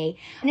thing for me.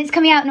 And it's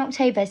coming out in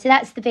October, so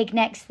that's the big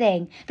next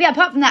thing. But yeah,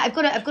 apart from that, I've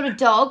got a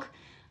dog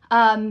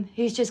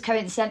who's just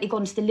coincidentally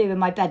gone to the loo in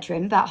my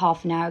bedroom about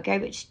half an hour ago,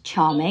 which is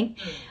charming.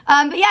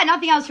 But yeah,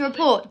 nothing else to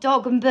report.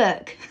 Dog and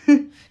book.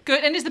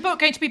 Good. And is the book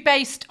going to be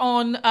based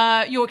on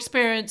your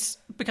experience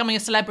becoming a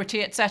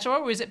celebrity, etc.,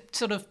 or is it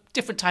sort of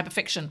different type of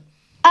fiction?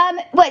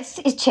 Well,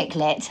 it's chick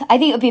lit. I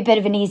think it'll be a bit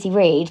of an easy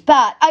read,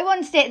 but I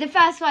wanted it. The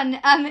first one,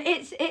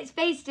 it's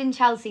based in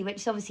Chelsea, which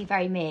is obviously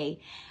very me.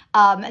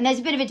 And there's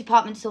a bit of a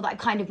department store that I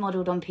kind of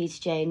modelled on Peter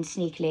Jones,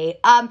 sneakily.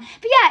 But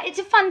yeah, it's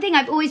a fun thing.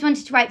 I've always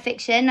wanted to write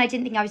fiction. I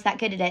didn't think I was that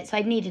good at it, so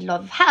I needed a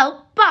lot of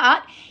help.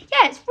 But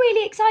yeah, it's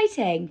really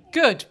exciting.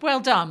 Good, well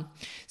done.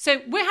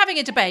 So we're having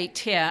a debate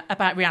here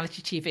about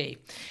reality TV.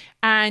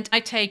 And I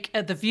take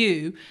the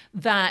view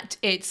that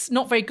it's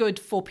not very good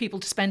for people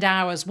to spend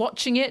hours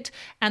watching it,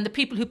 and the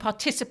people who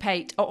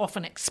participate are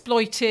often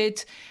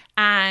exploited,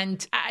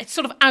 and it's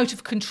sort of out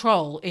of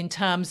control in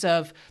terms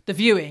of the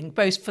viewing,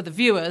 both for the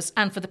viewers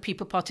and for the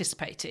people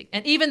participating.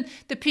 And even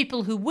the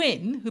people who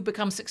win, who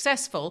become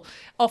successful,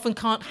 often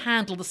can't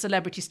handle the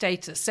celebrity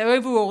status. So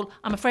overall,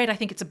 I'm afraid I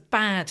think it's a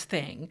bad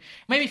thing.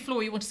 Maybe,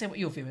 Flora, you want to say what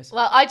your view is?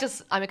 Well,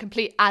 I'm a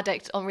complete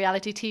addict on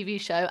reality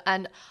TV show,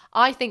 and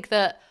I think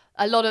that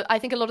a lot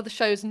of the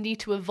shows need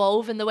to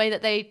evolve in the way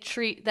that they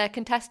treat their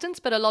contestants,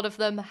 but a lot of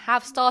them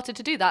have started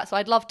to do that. So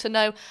I'd love to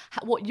know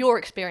what your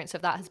experience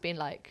of that has been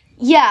like.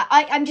 Yeah,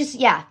 I'm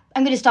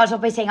going to start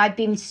off by saying I've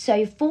been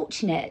so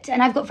fortunate,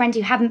 and I've got friends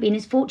who haven't been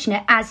as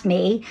fortunate as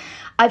me.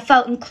 I've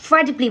felt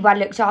incredibly well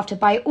looked after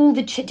by all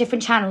the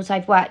different channels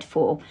I've worked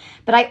for.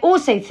 But I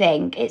also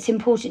think it's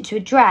important to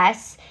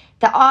address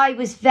that I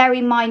was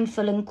very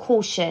mindful and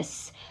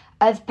cautious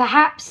of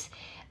perhaps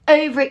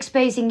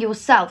overexposing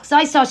yourself, because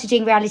I started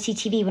doing reality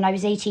TV when I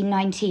was 18,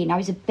 19. I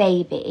was a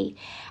baby,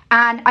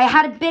 and I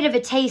had a bit of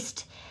a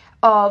taste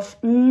of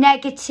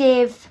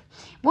negative.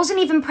 Wasn't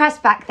even press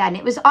back then.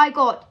 It was, I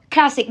got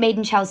classic Made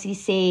in Chelsea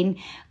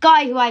scene,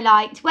 guy who I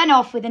liked went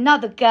off with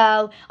another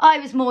girl. I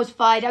was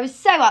mortified. I was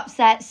so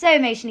upset, so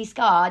emotionally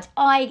scarred.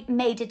 I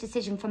made a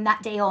decision from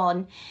that day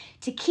on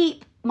to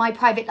keep my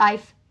private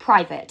life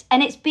private.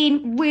 And it's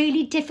been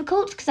really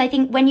difficult, because I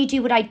think when you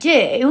do what I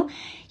do,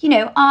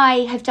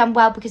 I have done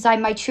well because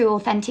I'm my true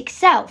authentic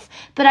self.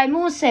 But I'm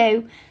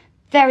also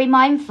very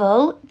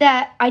mindful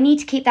that I need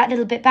to keep that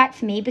little bit back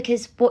for me,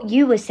 because what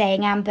you were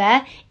saying,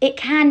 Amber, it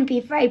can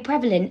be very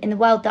prevalent in the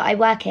world that I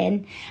work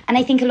in. And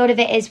I think a lot of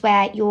it is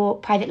where your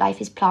private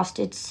life is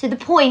plastered to the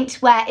point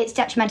where it's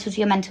detrimental to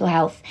your mental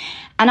health.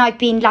 And I've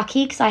been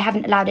lucky because I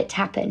haven't allowed it to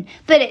happen.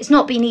 But it's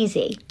not been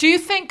easy. Do you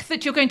think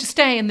that you're going to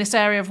stay in this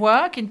area of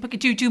work?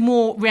 Do you do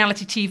more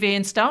reality TV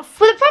and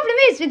stuff? Well, the problem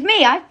is with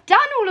me, I've done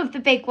all of the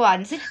big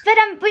ones. But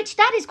which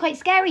that is quite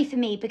scary for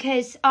me,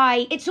 because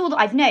it's all that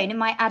I've known in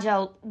my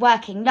adult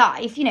working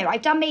life.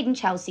 I've done Made in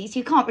Chelsea, so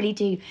you can't really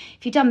do,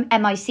 if you've done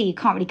MIC, you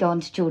can't really go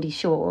on to Geordie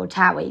Shore or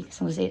Towie, because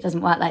obviously it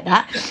doesn't work like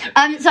that.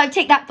 So I've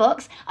ticked that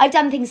box. I've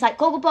done things like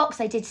Gogglebox,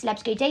 I did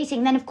Celebs Go Dating,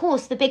 and then of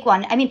course the big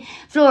one. I mean,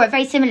 Flora,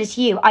 very similar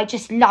to you, I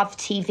just love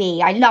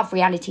TV. I love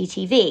reality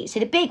TV. So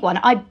the big one,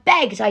 I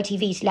begged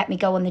ITV to let me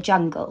go on The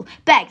Jungle.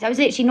 Begged. I was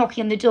literally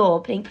knocking on the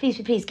door, saying,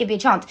 please give me a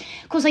chance.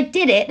 Of course, I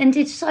did it and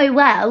did so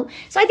well.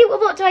 So I think, well,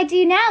 what do I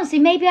do now? So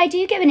maybe I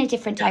do go in a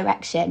different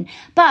direction.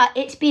 But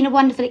it's been a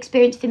wonderful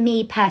experience for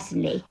me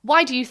personally.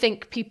 Why do you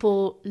think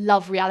people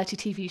love reality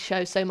TV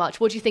shows so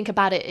much? What do you think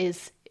about it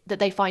is that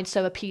they find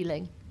so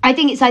appealing? I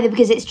think it's either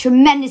because it's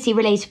tremendously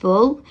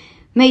relatable.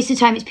 Most of the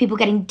time it's people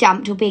getting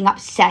dumped or being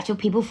upset or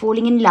people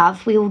falling in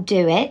love. We all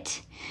do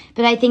it.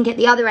 But I think at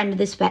the other end of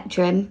the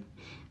spectrum,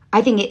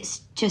 I think it's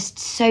just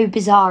so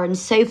bizarre and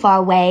so far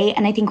away.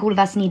 And I think all of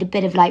us need a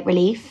bit of light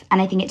relief.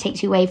 And I think it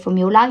takes you away from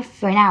your life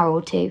for an hour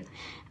or two.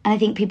 And I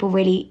think people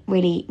really,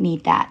 really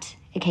need that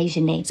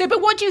occasionally. So,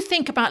 but what do you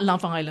think about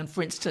Love Island,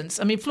 for instance?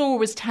 I mean, Flora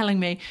was telling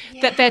me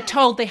that they're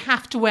told they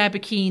have to wear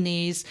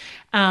bikinis.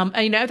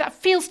 That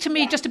feels to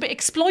me just a bit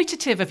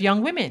exploitative of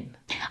young women.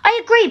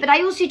 I agree, but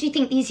I also do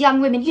think these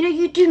young women,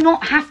 you do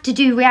not have to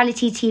do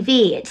reality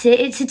TV.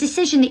 It's a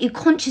decision that you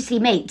consciously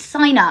make to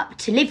sign up,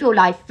 to live your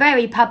life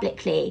very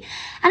publicly.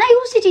 And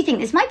I also do think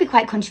this might be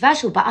quite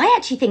controversial, but I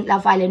actually think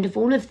Love Island, of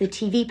all of the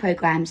TV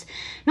programmes,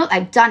 not that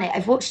I've done it,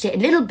 I've watched it a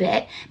little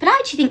bit, but I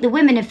actually think the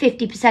women are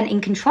 50%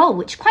 in control,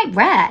 which is quite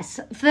rare.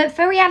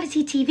 For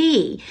reality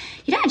TV,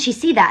 you don't actually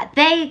see that.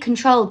 They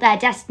control their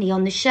destiny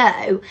on the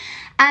show.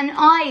 And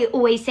I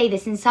always say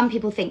this, and some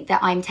people think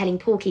that I'm telling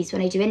porkies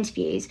when I do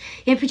interviews.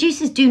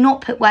 Producers do not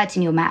put words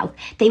in your mouth.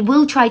 They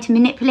will try to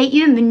manipulate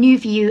you and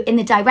maneuver you in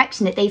the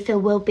direction that they feel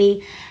will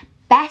be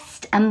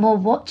best and more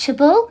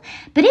watchable.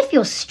 But if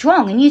you're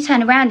strong and you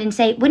turn around and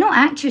say, we're not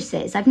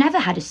actresses, I've never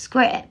had a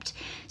script.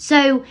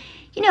 So,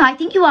 I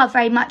think you are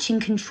very much in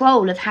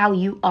control of how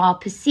you are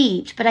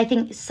perceived. But I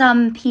think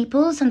some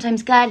people,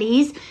 sometimes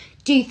girlies,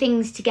 do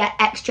things to get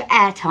extra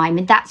airtime,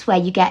 and that's where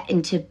you get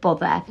into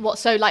bother. What,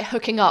 so like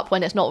hooking up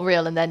when it's not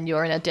real and then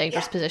you're in a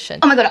dangerous position?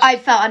 Oh my God, I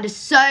felt under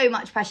so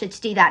much pressure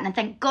to do that, and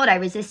thank God I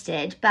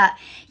resisted. But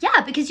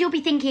yeah, because you'll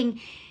be thinking,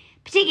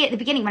 particularly at the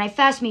beginning, when I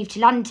first moved to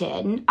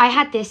London, I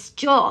had this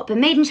job,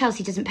 and Made in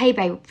Chelsea doesn't pay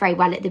very, very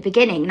well at the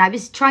beginning, and I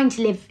was trying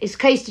to live as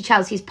close to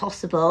Chelsea as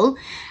possible,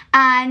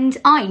 and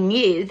I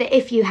knew that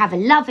if you have a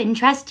love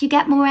interest, you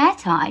get more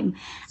airtime.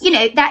 You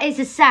know, that is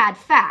a sad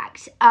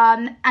fact,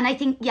 and I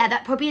think, yeah,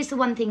 that probably is the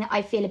one thing that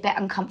I feel a bit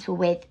uncomfortable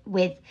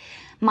with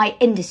my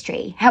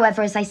industry.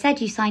 However, as I said,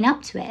 you sign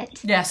up to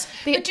it. Yes.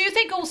 But do you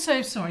think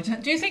also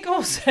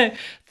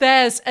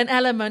there's an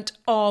element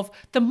of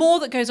the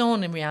more that goes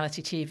on in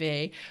reality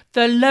TV,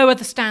 the lower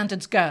the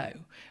standards go?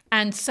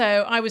 And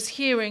so I was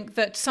hearing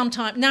that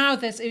sometimes now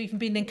there's even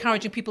been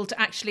encouraging people to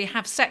actually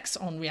have sex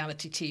on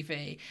reality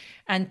TV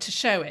and to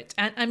show it.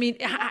 And I mean,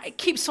 it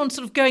keeps on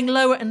sort of going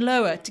lower and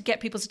lower to get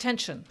people's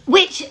attention.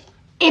 Which,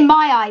 in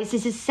my eyes,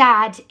 is a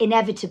sad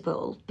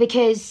inevitable,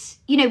 because,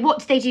 you know, what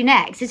do they do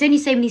next? There's only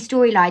so many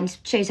storylines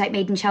shows like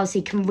Made in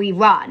Chelsea can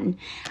rerun.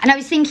 And I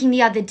was thinking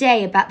the other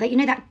day about that, you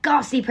know, that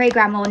ghastly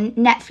programme on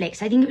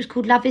Netflix. I think it was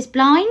called Love is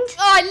Blind. Oh,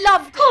 I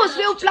loved it. Of course,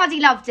 we all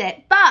bloody loved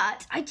it.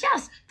 But I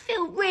just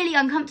feel really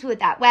uncomfortable with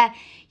that, where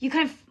you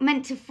kind of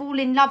meant to fall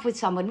in love with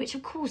someone, which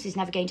of course is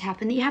never going to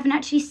happen, that you haven't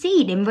actually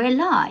seen in real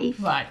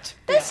life. Right.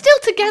 They're still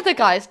together,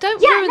 guys.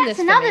 Don't ruin this.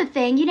 Yeah, that's another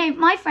thing. You know,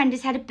 my friend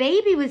has had a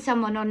baby with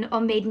someone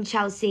on Made in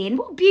Chelsea, and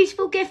what a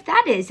beautiful gift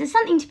that is. There's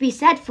something to be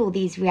said for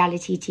these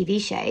reality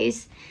TV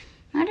shows.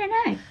 I don't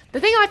know. The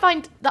thing I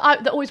find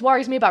that always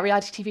worries me about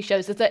reality TV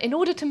shows is that in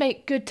order to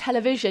make good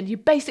television, you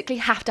basically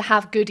have to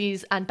have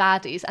goodies and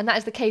baddies. And that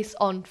is the case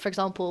on, for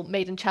example,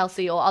 Made in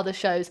Chelsea or other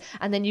shows.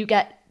 And then you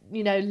get,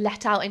 you know,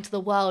 let out into the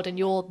world and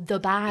you're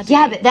the baddie.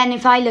 Yeah, but then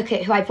if I look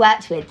at who I've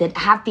worked with that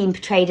have been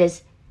portrayed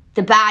as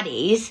the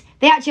baddies,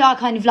 they actually are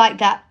kind of like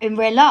that in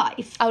real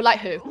life. Oh, like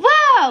who?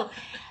 Wow!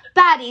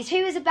 Baddies.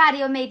 Who was a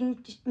baddie on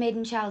Made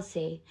in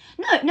Chelsea?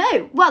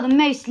 No. Well, the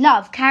most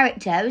loved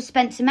character was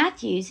Spencer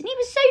Matthews, and he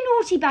was so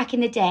naughty back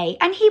in the day,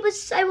 and he was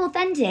so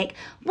authentic.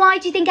 Why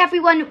do you think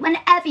everyone,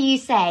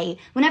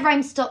 whenever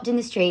I'm stopped in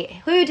the street,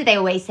 who do they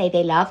always say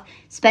they love?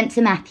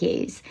 Spencer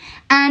Matthews.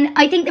 And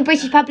I think the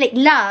British public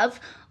love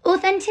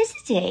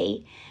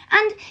authenticity.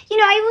 And, you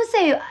know,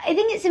 I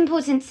think it's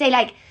important to say,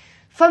 like,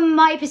 from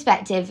my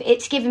perspective,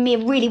 it's given me a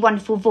really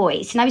wonderful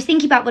voice. And I was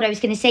thinking about what I was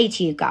going to say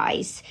to you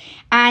guys.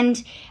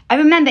 And I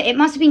remember it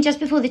must have been just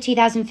before the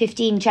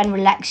 2015 general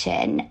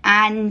election.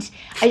 And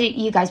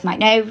you guys might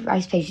know, I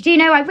suppose you do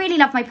know, I really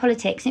love my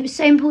politics. And it was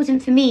so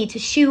important for me to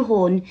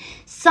shoehorn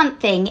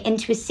something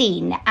into a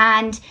scene.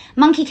 And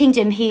Monkey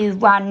Kingdom, who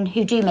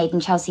do Made in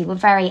Chelsea, were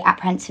very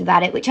apprehensive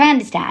about it, which I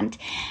understand.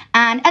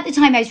 And at the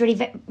time, I was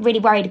really, really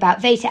worried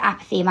about voter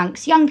apathy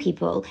amongst young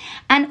people.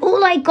 And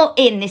all I got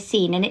in this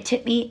scene, and it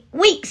took me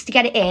weeks to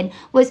get it in,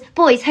 was,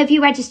 boys, have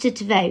you registered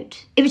to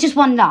vote? It was just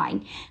one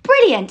line.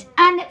 Brilliant.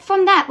 And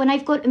from that, when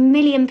I've got a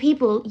million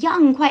people,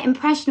 young, quite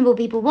impressionable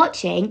people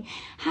watching,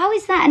 how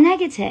is that a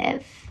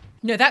negative?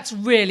 No, that's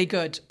really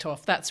good,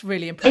 Toff. That's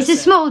really impressive. It's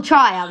a small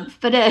triumph,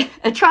 but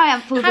a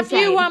triumph all the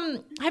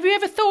same. Have you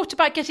ever thought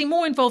about getting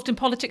more involved in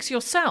politics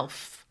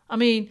yourself? I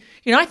mean,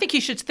 you know, I think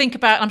you should think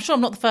about, I'm sure I'm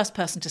not the first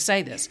person to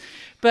say this,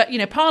 but, you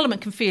know,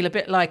 Parliament can feel a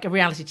bit like a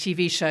reality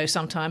TV show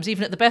sometimes,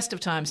 even at the best of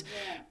times.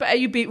 But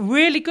you'd be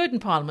really good in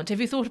Parliament. Have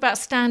you thought about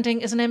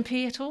standing as an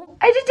MP at all?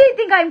 I just don't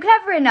think I'm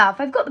clever enough.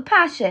 I've got the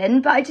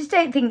passion, but I just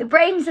don't think the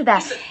brains are there.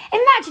 Imagine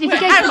if you go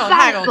to the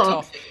ballot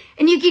box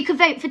and you could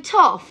vote for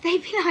Toff.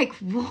 They'd be like,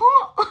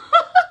 what?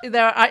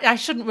 I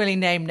shouldn't really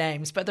name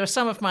names, but there are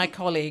some of my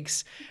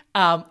colleagues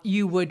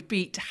you would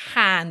beat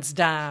hands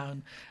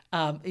down.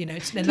 You know,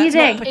 that's not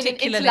an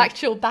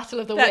intellectual battle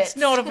of the wits. That's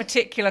not a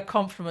particular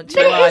compliment to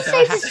but you either.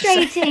 But it is so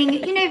frustrating.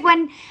 You know,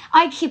 when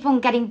I keep on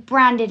getting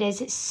branded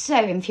as, it's so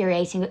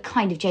infuriating, but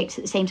kind of jokes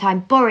at the same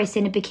time, Boris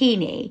in a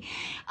bikini.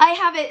 I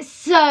have it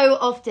so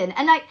often.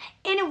 And like,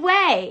 in a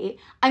way,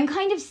 I'm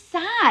kind of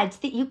sad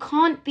that you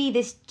can't be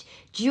this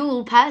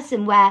dual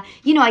person where,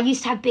 you know, I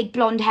used to have big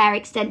blonde hair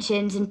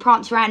extensions and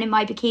prance around in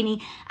my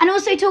bikini and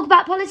also talk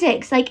about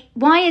politics. Like,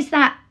 why is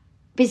that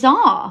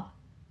bizarre?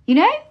 You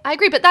know? I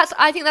agree, but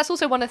I think that's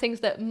also one of the things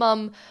that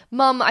Mum,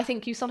 I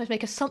think you sometimes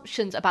make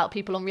assumptions about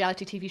people on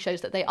reality TV shows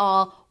that they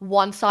are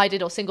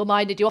one-sided or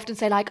single-minded. You often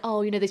say like,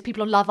 oh, you know, there's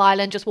people on Love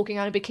Island just walking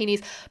around in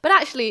bikinis. But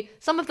actually,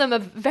 some of them are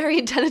very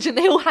intelligent.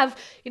 They all have,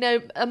 you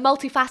know, are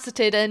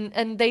multifaceted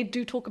and they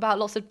do talk about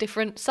lots of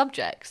different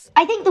subjects.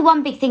 I think the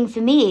one big thing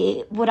for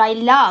me, what I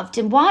loved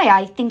and why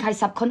I think I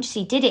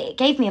subconsciously did it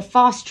gave me a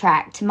fast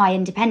track to my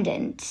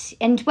independence.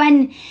 And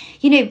when,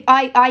 you know,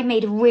 I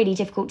made a really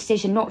difficult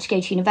decision not to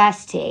go to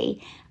university,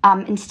 stay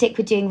and stick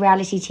with doing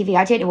reality TV.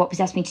 I don't know what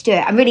possessed me to do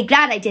it. I'm really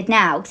glad I did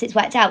now because it's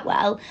worked out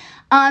well.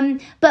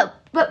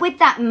 But with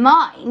that in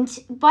mind,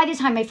 by the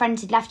time my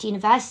friends had left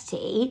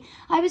university,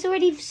 I was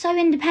already so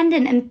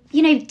independent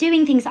and,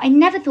 doing things that I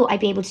never thought I'd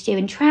be able to do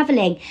and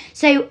travelling.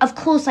 So, of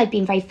course, I've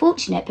been very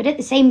fortunate. But at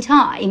the same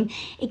time,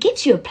 it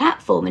gives you a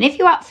platform. And if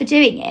you're up for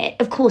doing it,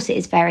 of course, it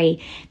is very,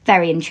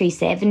 very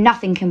intrusive and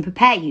nothing can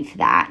prepare you for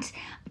that.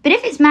 But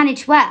if it's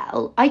managed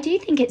well, I do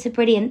think it's a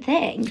brilliant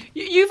thing.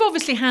 You've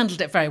obviously handled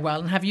it very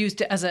well and have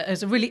used it as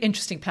a really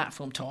interesting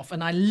platform, Toff.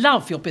 And I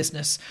love your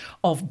business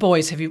of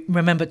boys have you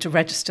remembered to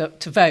register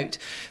to vote.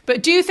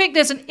 But do you think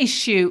there's an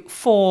issue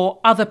for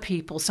other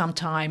people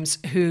sometimes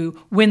who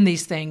win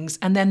these things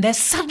and then they're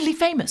suddenly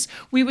famous?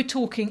 We were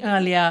talking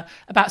earlier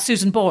about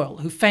Susan Boyle,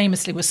 who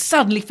famously was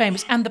suddenly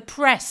famous, and the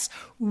press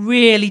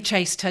really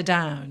chased her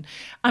down.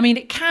 I mean,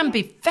 it can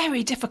be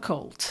very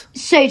difficult.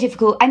 So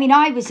difficult. I mean,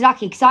 I was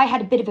lucky because I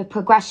had a bit of a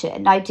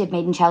progression. I did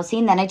Made in Chelsea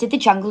and then I did The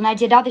Jungle and I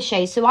did other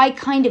shows. So I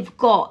kind of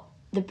got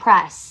the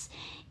press.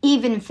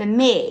 Even for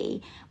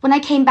me, when I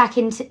came back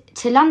into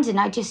London,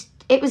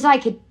 it was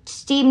like a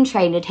steam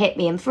train had hit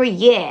me. And for a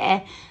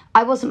year,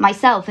 I wasn't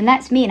myself. And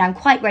that's me. And I'm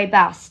quite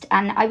robust.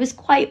 And I was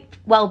quite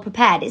well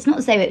prepared. It's not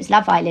as though it was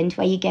Love Island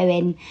where you go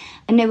in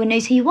and no one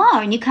knows who you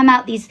are and you come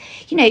out these,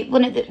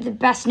 one of the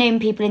best known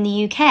people in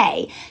the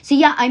UK. So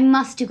yeah, I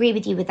must agree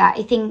with you with that.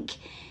 I think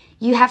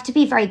you have to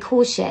be very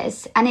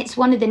cautious, and it's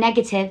one of the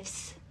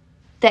negatives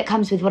that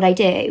comes with what I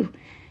do.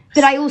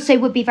 But I also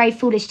would be very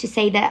foolish to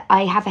say that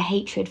I have a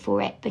hatred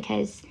for it,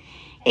 because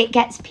it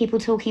gets people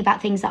talking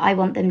about things that I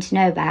want them to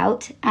know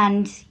about,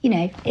 and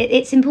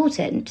it's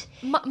important.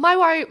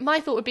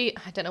 My thought would be,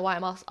 I don't know why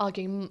I'm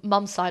arguing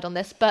mum's side on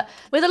this, but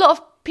with a lot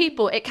of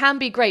people it can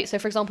be great. So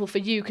for example, for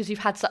you, because you've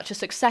had such a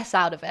success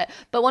out of it,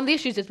 but one of the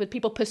issues is with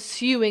people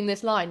pursuing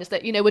this line is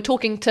that we're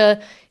talking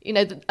to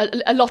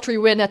a lottery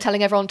winner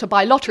telling everyone to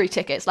buy lottery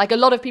tickets. Like, a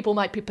lot of people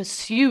might be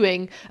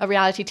pursuing a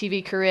reality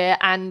TV career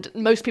and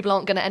most people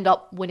aren't going to end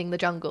up winning The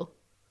Jungle.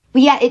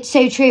 Well, yeah, it's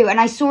so true.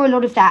 And I saw a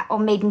lot of that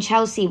on Made in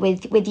Chelsea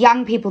with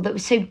young people that were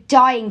so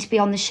dying to be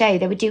on the show.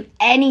 They would do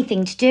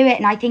anything to do it.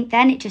 And I think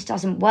then it just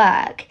doesn't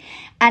work.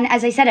 And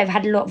as I said, I've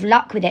had a lot of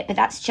luck with it, but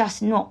that's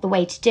just not the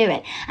way to do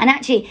it. And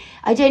actually,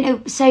 I don't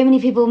know, so many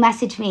people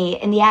message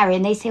me in the area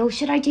and they say,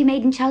 should I do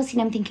Made in Chelsea?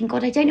 And I'm thinking,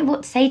 God, I don't know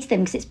what to say to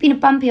them, because it's been a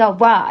bumpy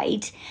old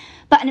ride,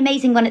 but an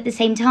amazing one at the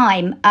same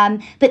time.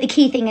 But the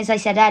key thing, as I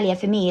said earlier,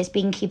 for me, is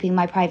keeping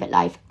my private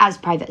life as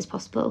private as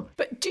possible.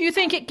 But do you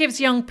think it gives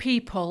young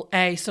people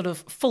a sort of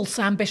false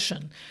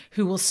ambition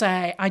who will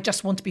say, I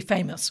just want to be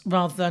famous,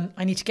 rather than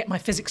I need to get my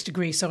physics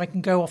degree so I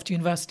can go off to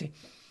university?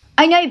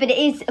 I know, but it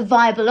is a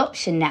viable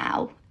option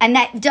now. And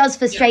that does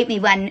frustrate me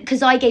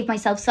because I gave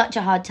myself such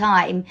a hard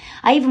time.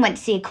 I even went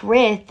to see a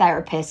career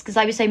therapist because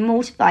I was so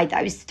mortified that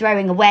I was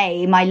throwing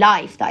away my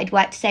life that I'd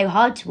worked so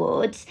hard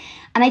towards.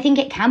 And I think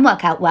it can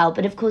work out well,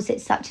 but of course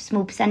it's such a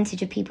small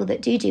percentage of people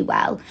that do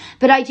well.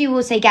 But I do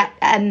also get,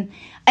 I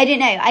don't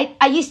know,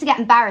 I used to get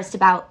embarrassed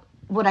about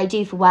what I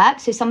do for work.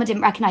 So if someone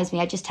didn't recognise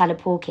me, I'd just tell a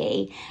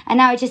porky. And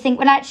now I just think,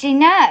 well, actually,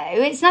 no,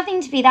 it's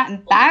nothing to be that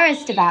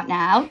embarrassed about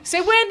now.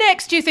 So where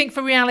next, do you think,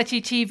 for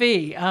reality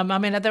TV? I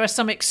mean, there are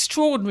some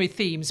extraordinary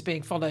themes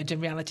being followed in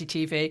reality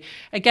TV.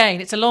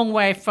 Again, it's a long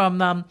way from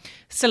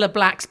Cilla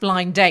Black's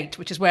Blind Date,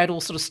 which is where it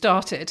all sort of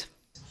started.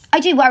 I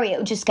do worry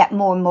it'll just get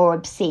more and more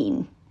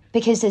obscene.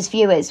 Because as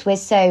viewers,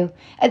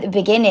 at the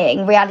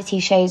beginning,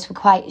 reality shows were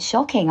quite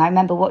shocking. I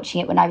remember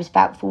watching it when I was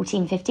about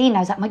 14, 15. I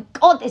was like, my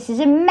God, this is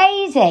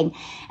amazing.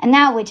 And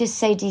now we're just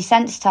so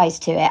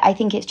desensitised to it. I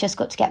think it's just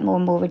got to get more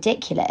and more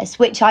ridiculous,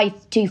 which I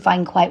do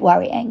find quite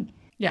worrying.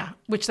 Yeah,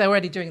 which they're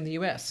already doing in the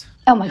US.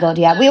 Oh my God,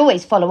 yeah. We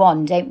always follow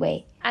on, don't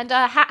we? And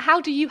how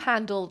do you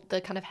handle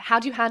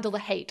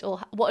the hate, or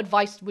what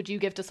advice would you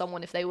give to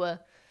someone if they were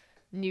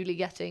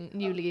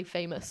newly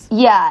famous?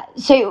 Yeah.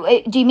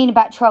 So do you mean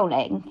about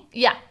trolling?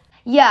 Yeah.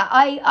 Yeah,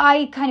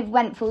 I kind of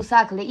went full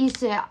circle. It used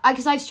to,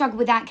 because I've struggled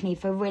with acne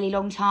for a really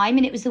long time,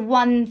 and it was the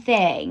one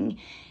thing.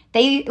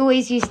 They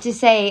always used to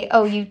say,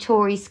 oh, you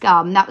Tory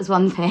scum. That was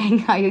one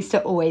thing I used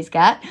to always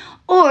get.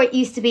 Or it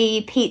used to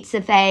be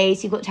pizza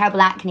face, you've got terrible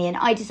acne. And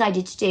I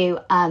decided to do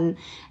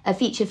a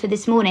feature for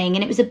This Morning,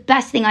 and it was the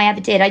best thing I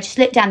ever did. I just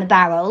looked down the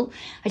barrel,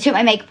 I took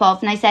my makeup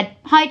off, and I said,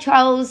 hi,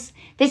 trolls.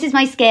 This is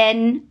my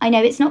skin. I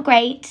know it's not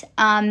great,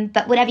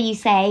 but whatever you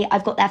say,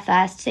 I've got there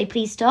first, so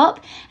please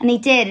stop. And they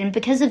did, and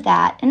because of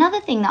that, another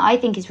thing that I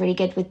think is really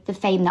good with the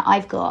fame that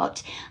I've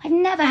got, I've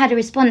never had a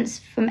response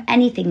from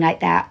anything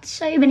like that.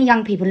 So many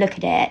young people look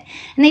at it,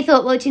 and they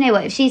thought, well, do you know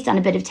what, if she's done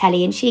a bit of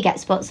telly and she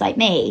gets spots like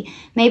me,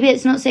 maybe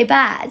it's not so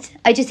bad.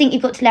 I just think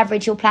you've got to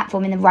leverage your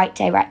platform in the right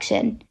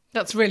direction.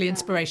 That's really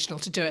inspirational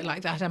to do it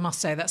like that, I must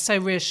say. That's so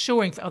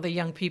reassuring for other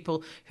young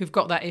people who've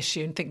got that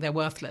issue and think they're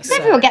worthless.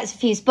 Everyone gets a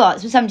few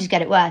spots, but some just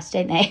get it worse,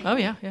 don't they? Oh,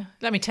 yeah.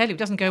 Let me tell you, it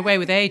doesn't go away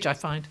with age, I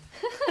find.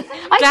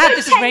 I'm glad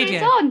this is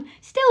radio. On,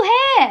 still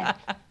here.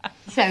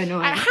 So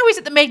annoying. How is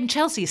it that Made in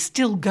Chelsea is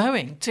still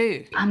going,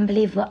 too?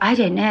 Unbelievable. I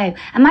don't know.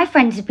 And my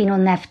friends have been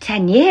on there for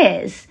 10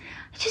 years.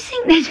 I just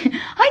think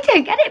that I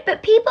don't get it,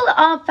 but people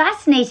are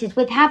fascinated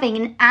with having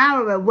an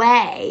hour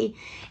away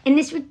in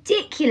this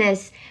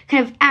ridiculous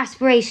kind of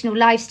aspirational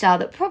lifestyle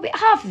that probably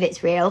half of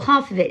it's real,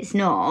 half of it's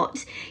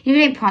not. You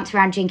don't prance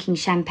around drinking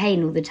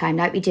champagne all the time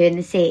like we do in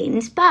the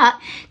scenes, but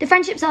the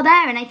friendships are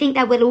there, and I think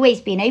there will always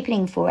be an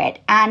opening for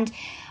it. And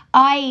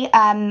I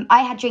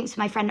had drinks with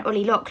my friend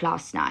Ollie Locke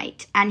last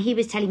night, and he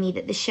was telling me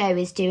that the show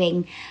is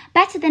doing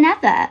better than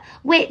ever,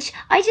 which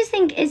I just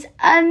think is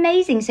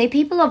amazing. So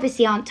people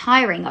obviously aren't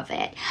tiring of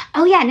it.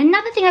 Oh yeah, and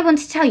another thing I want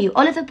to tell you,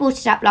 Oliver brought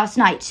it up last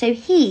night. So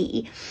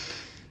he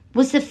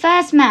was the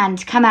first man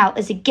to come out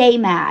as a gay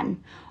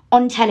man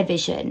on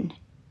television.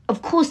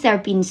 Of course, there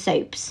have been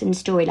soaps and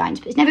storylines,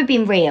 but it's never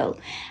been real.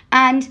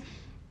 And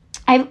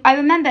I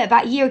remember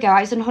about a year ago,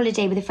 I was on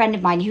holiday with a friend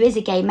of mine who is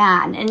a gay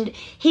man, and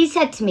he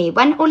said to me,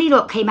 when Ollie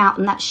Locke came out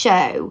on that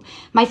show,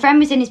 my friend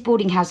was in his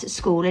boarding house at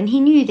school, and he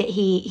knew that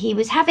he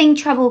was having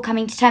trouble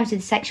coming to terms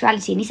with his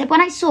sexuality. And he said,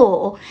 when I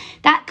saw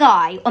that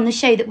guy on the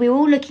show that we were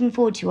all looking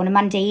forward to on a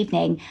Monday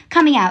evening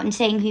coming out and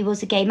saying he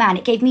was a gay man,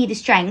 it gave me the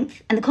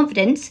strength and the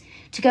confidence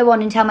to go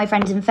on and tell my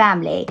friends and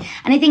family.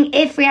 And I think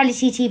if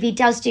reality TV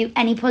does do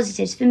any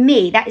positives, for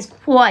me, that is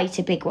quite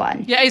a big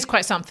one. Yeah, it is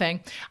quite something.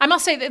 I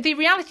must say that the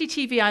reality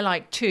TV I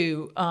like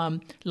too, I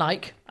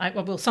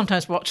will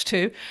sometimes watch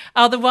too,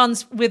 are the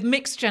ones with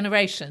mixed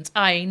generations,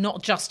 i.e.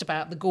 not just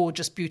about the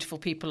gorgeous, beautiful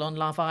people on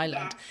Love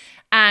Island.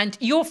 And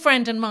your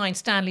friend and mine,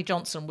 Stanley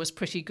Johnson, was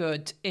pretty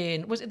good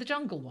in, was it the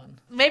Jungle one?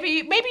 Maybe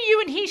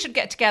you and he should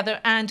get together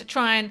and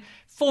try and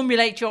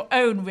formulate your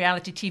own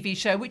reality TV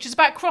show, which is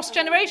about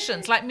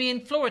cross-generations, like me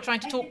and Flora trying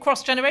to talk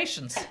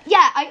cross-generations.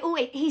 Yeah,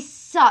 he's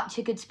such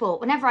a good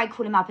sport. Whenever I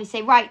call him up, I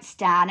say, right,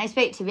 Stan, I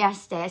spoke to him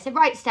yesterday. I said,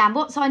 right, Stan,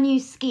 what's our new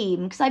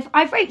scheme? Because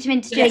I've roped him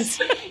into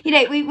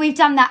doing, we've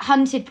done that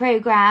Hunted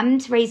programme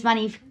to raise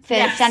money for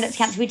Stand Up to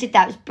Cancer. We did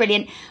that, it was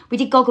brilliant. We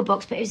did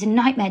Gogglebox, but it was a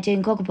nightmare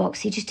doing Gogglebox.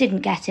 He just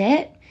didn't get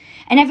it.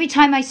 And every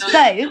time I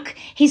spoke,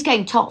 he's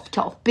going, Toff,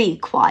 be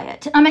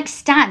quiet. And I'm like,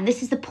 Stan,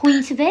 this is the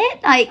point of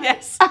it. Like,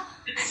 yes.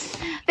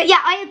 But yeah,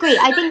 I agree.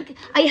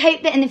 I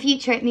hope that in the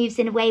future it moves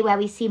in a way where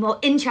we see more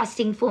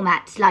interesting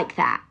formats like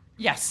that.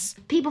 Yes.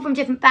 People from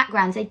different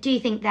backgrounds, I do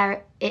think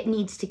it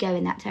needs to go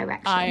in that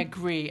direction. I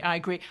agree.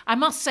 I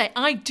must say,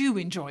 I do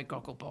enjoy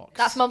Gogglebox.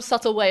 That's Mum's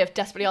subtle way of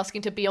desperately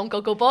asking to be on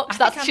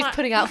Gogglebox. She's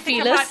putting out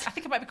feelers. I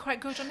think I might be quite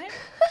good on it.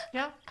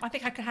 Yeah, I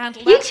think I could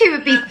handle that. You two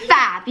would be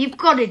fab. You've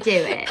got to do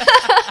it.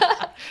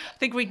 I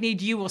think we'd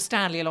need you or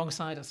Stanley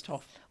alongside us,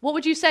 Toff. What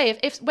would you say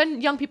if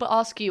when young people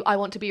ask you, I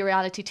want to be a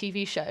reality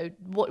TV show,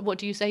 what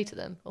do you say to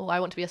them? Or I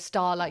want to be a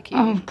star like you?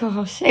 Oh,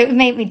 gosh. It would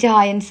make me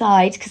die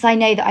inside because I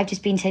know that I've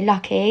just been so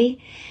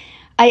lucky.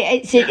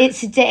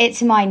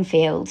 It's a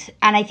minefield.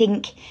 And I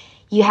think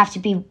you have to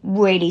be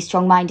really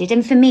strong-minded.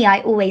 And for me,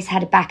 I always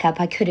had a backup.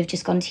 I could have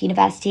just gone to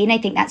university. And I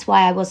think that's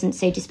why I wasn't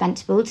so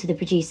dispensable to the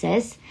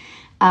producers.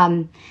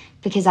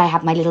 Because I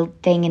had my little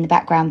thing in the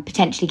background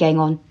potentially going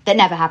on that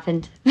never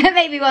happened.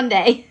 Maybe one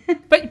day.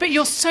 But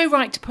you're so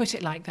right to put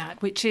it like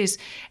that, which is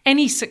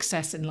any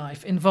success in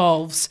life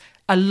involves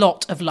a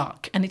lot of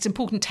luck. And it's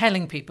important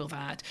telling people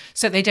that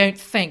so they don't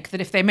think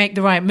that if they make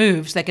the right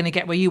moves, they're going to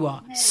get where you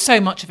are. So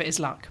much of it is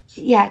luck.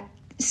 Yeah,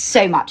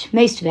 so much.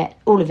 Most of it.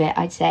 All of it,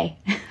 I'd say.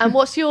 And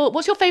what's your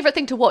favourite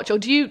thing to watch? Or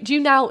do you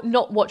now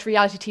not watch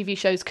reality TV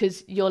shows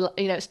because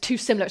it's too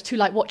similar? It's too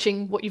like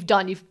watching what you've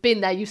done. You've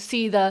been there. You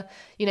see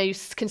you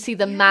can see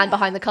the man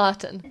behind the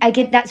curtain.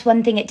 That's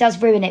one thing. It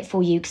does ruin it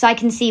for you because I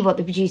can see what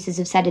the producers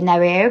have said in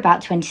their ear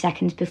about 20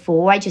 seconds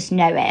before. I just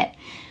know it.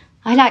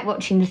 I like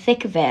watching the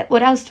thick of it.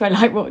 What else do I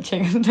like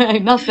watching? No,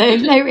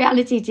 nothing. No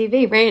reality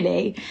TV,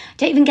 really.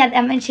 Don't even get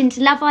that much into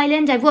Love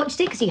Island. I've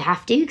watched it because you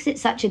have to, because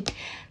it's such a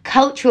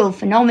cultural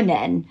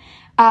phenomenon.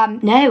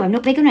 No, I'm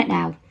not big on it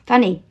now.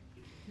 Funny.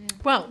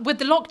 Well, with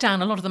the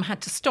lockdown, a lot of them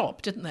had to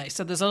stop, didn't they?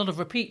 So there's a lot of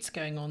repeats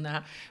going on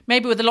now.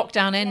 Maybe with the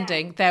lockdown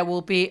ending, there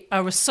will be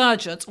a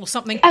resurgence or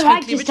something totally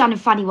I've just done a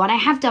funny one. I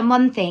have done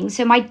one thing.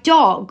 So my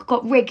dog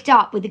got rigged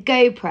up with a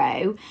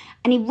GoPro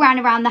and he ran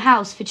around the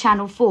house for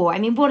Channel 4. I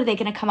mean, what are they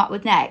going to come up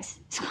with next?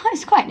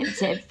 It's quite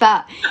innovative,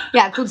 but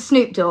yeah, called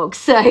Snoop Dogg.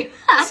 So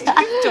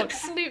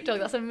Snoop Dogg,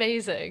 that's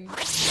amazing.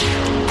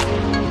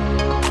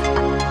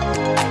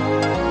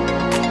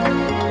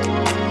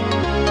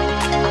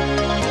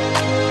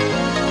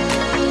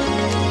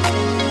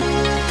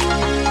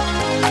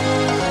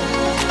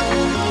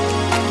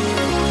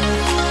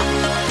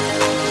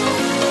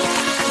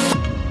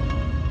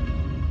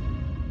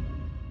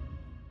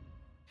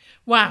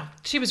 Wow,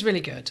 she was really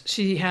good.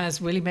 She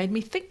has really made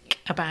me think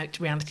about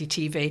reality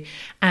TV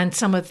and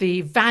some of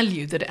the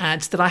value that it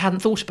adds that I hadn't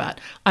thought about.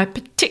 I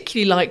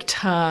particularly liked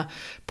her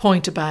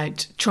point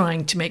about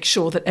trying to make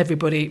sure that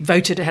everybody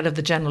voted ahead of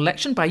the general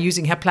election by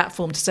using her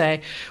platform to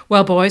say,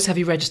 well, boys, have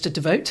you registered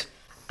to vote?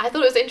 I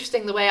thought it was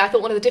interesting the way I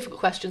thought one of the difficult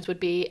questions would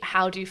be,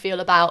 how do you feel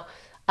about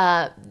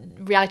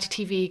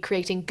reality TV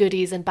creating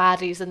goodies and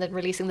baddies and then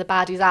releasing the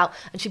baddies out.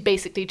 And she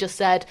basically just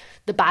said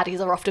the baddies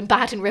are often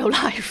bad in real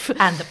life.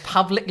 And the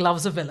public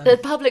loves a villain. The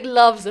public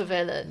loves a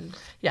villain.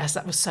 Yes,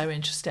 that was so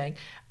interesting.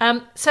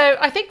 So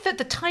I think that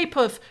the type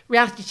of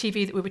reality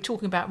TV that we were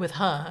talking about with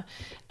her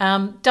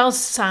does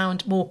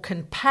sound more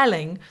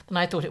compelling than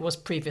I thought it was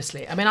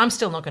previously. I mean, I'm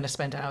still not going to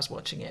spend hours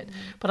watching it,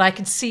 but I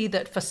can see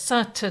that for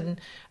certain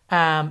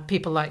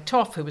people like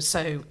Toff, who was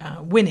so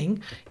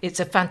winning, it's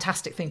a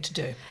fantastic thing to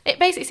do. It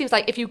basically seems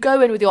like if you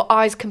go in with your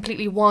eyes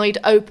completely wide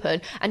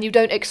open and you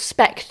don't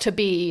expect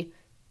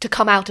to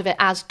come out of it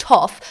as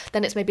Toff,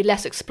 then it's maybe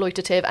less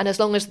exploitative. And as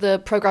long as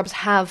the programmes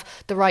have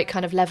the right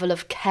kind of level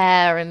of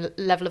care and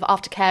level of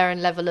aftercare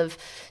and level of,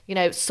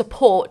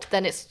 support,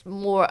 then it's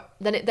more,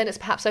 then it's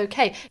perhaps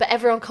okay. But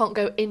everyone can't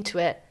go into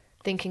it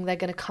thinking they're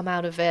going to come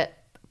out of it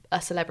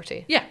a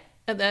celebrity. Yeah.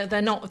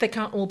 They're not. They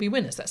can't all be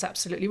winners. That's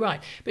absolutely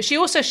right. But she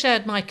also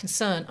shared my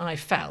concern, I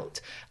felt,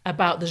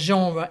 about the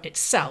genre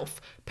itself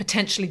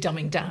potentially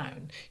dumbing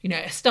down.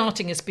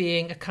 Starting as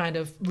being a kind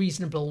of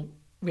reasonable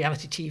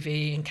reality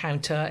TV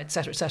encounter,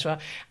 etc.,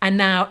 and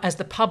now as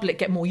the public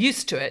get more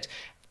used to it,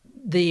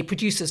 the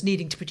producers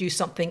needing to produce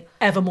something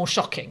ever more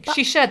shocking.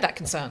 She shared that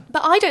concern.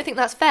 But I don't think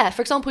that's fair.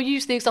 For example, you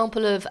used the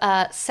example of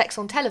sex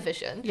on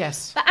television.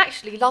 Yes. But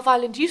actually, Love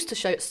Island used to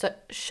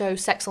show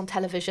sex on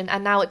television,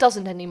 and now it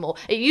doesn't anymore.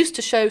 It used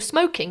to show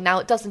smoking, now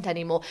it doesn't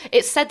anymore.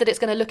 It's said that it's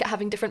going to look at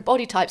having different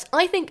body types.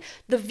 I think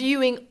the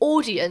viewing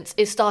audience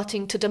is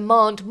starting to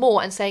demand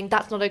more and saying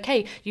that's not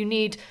okay. You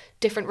need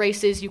different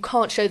races, you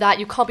can't show that,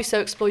 you can't be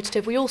so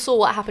exploitative. We all saw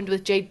what happened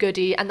with Jade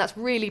Goody, and that's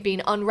really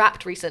been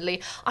unwrapped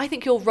recently. I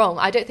think you're wrong.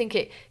 I don't think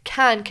it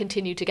can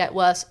continue to get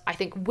worse. I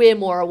think we're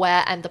more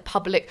aware and the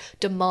public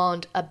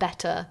demand a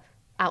better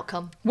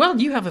outcome.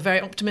 Well, you have a very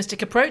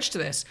optimistic approach to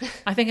this.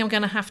 I think I'm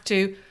going to have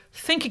to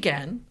think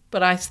again,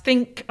 but I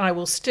think I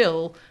will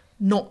still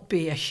not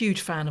be a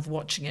huge fan of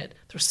watching it.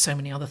 There are so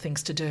many other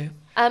things to do.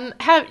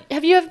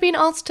 Have you ever been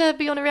asked to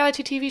be on a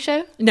reality TV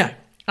show? No.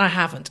 I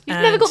haven't.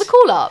 You've never got the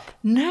call up?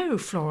 No,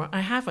 Flora,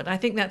 I haven't. I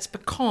think that's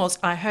because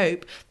I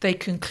hope they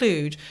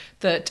conclude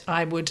that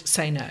I would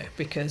say no,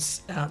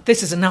 because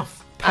this is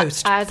enough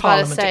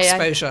post-Parliament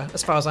exposure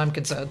as far as I'm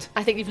concerned.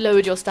 I think you've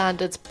lowered your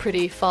standards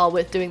pretty far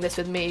with doing this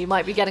with me. You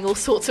might be getting all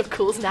sorts of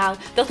calls now.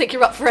 They'll think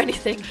you're up for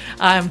anything.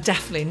 I'm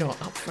definitely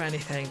not up for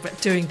anything, but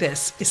doing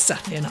this is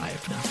certainly an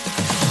eye-opener.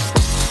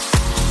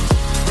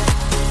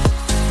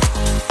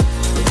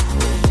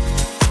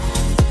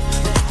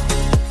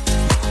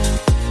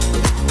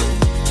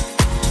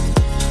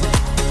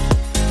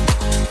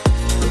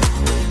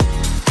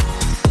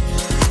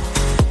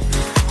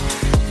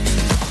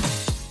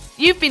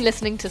 You've been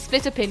listening to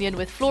Split Opinion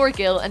with Flora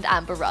Gill and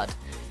Amber Rudd.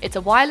 It's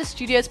a Wireless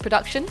Studios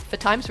production for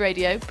Times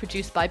Radio,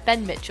 produced by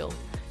Ben Mitchell.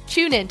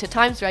 Tune in to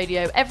Times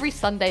Radio every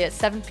Sunday at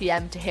 7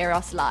 p.m. to hear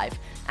us live.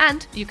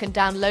 And you can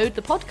download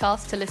the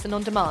podcast to listen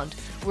on demand.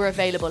 We're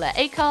available at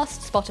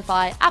Acast,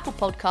 Spotify, Apple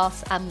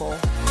Podcasts, and more.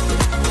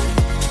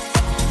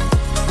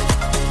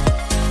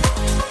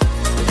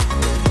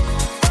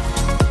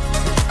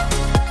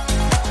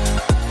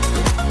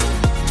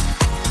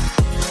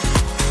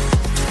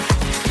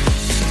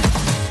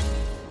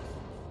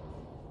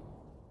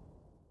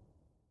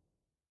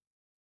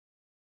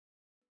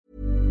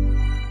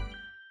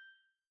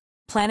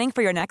 Planning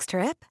for your next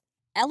trip?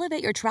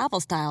 Elevate your travel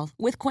style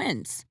with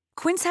Quince.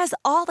 Quince has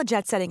all the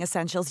jet-setting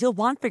essentials you'll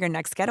want for your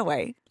next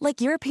getaway, like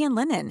European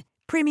linen,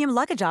 premium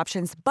luggage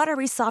options,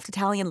 buttery soft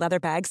Italian leather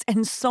bags,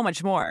 and so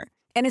much more.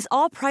 And is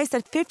all priced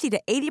at 50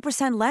 to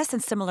 80% less than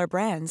similar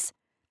brands.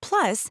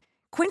 Plus,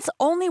 Quince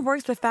only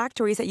works with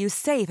factories that use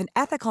safe and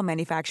ethical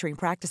manufacturing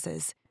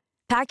practices.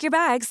 Pack your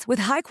bags with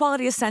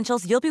high-quality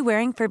essentials you'll be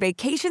wearing for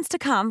vacations to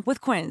come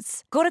with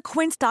Quince. Go to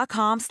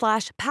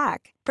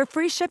quince.com/pack for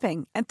free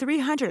shipping and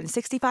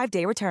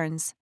 365-day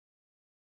returns.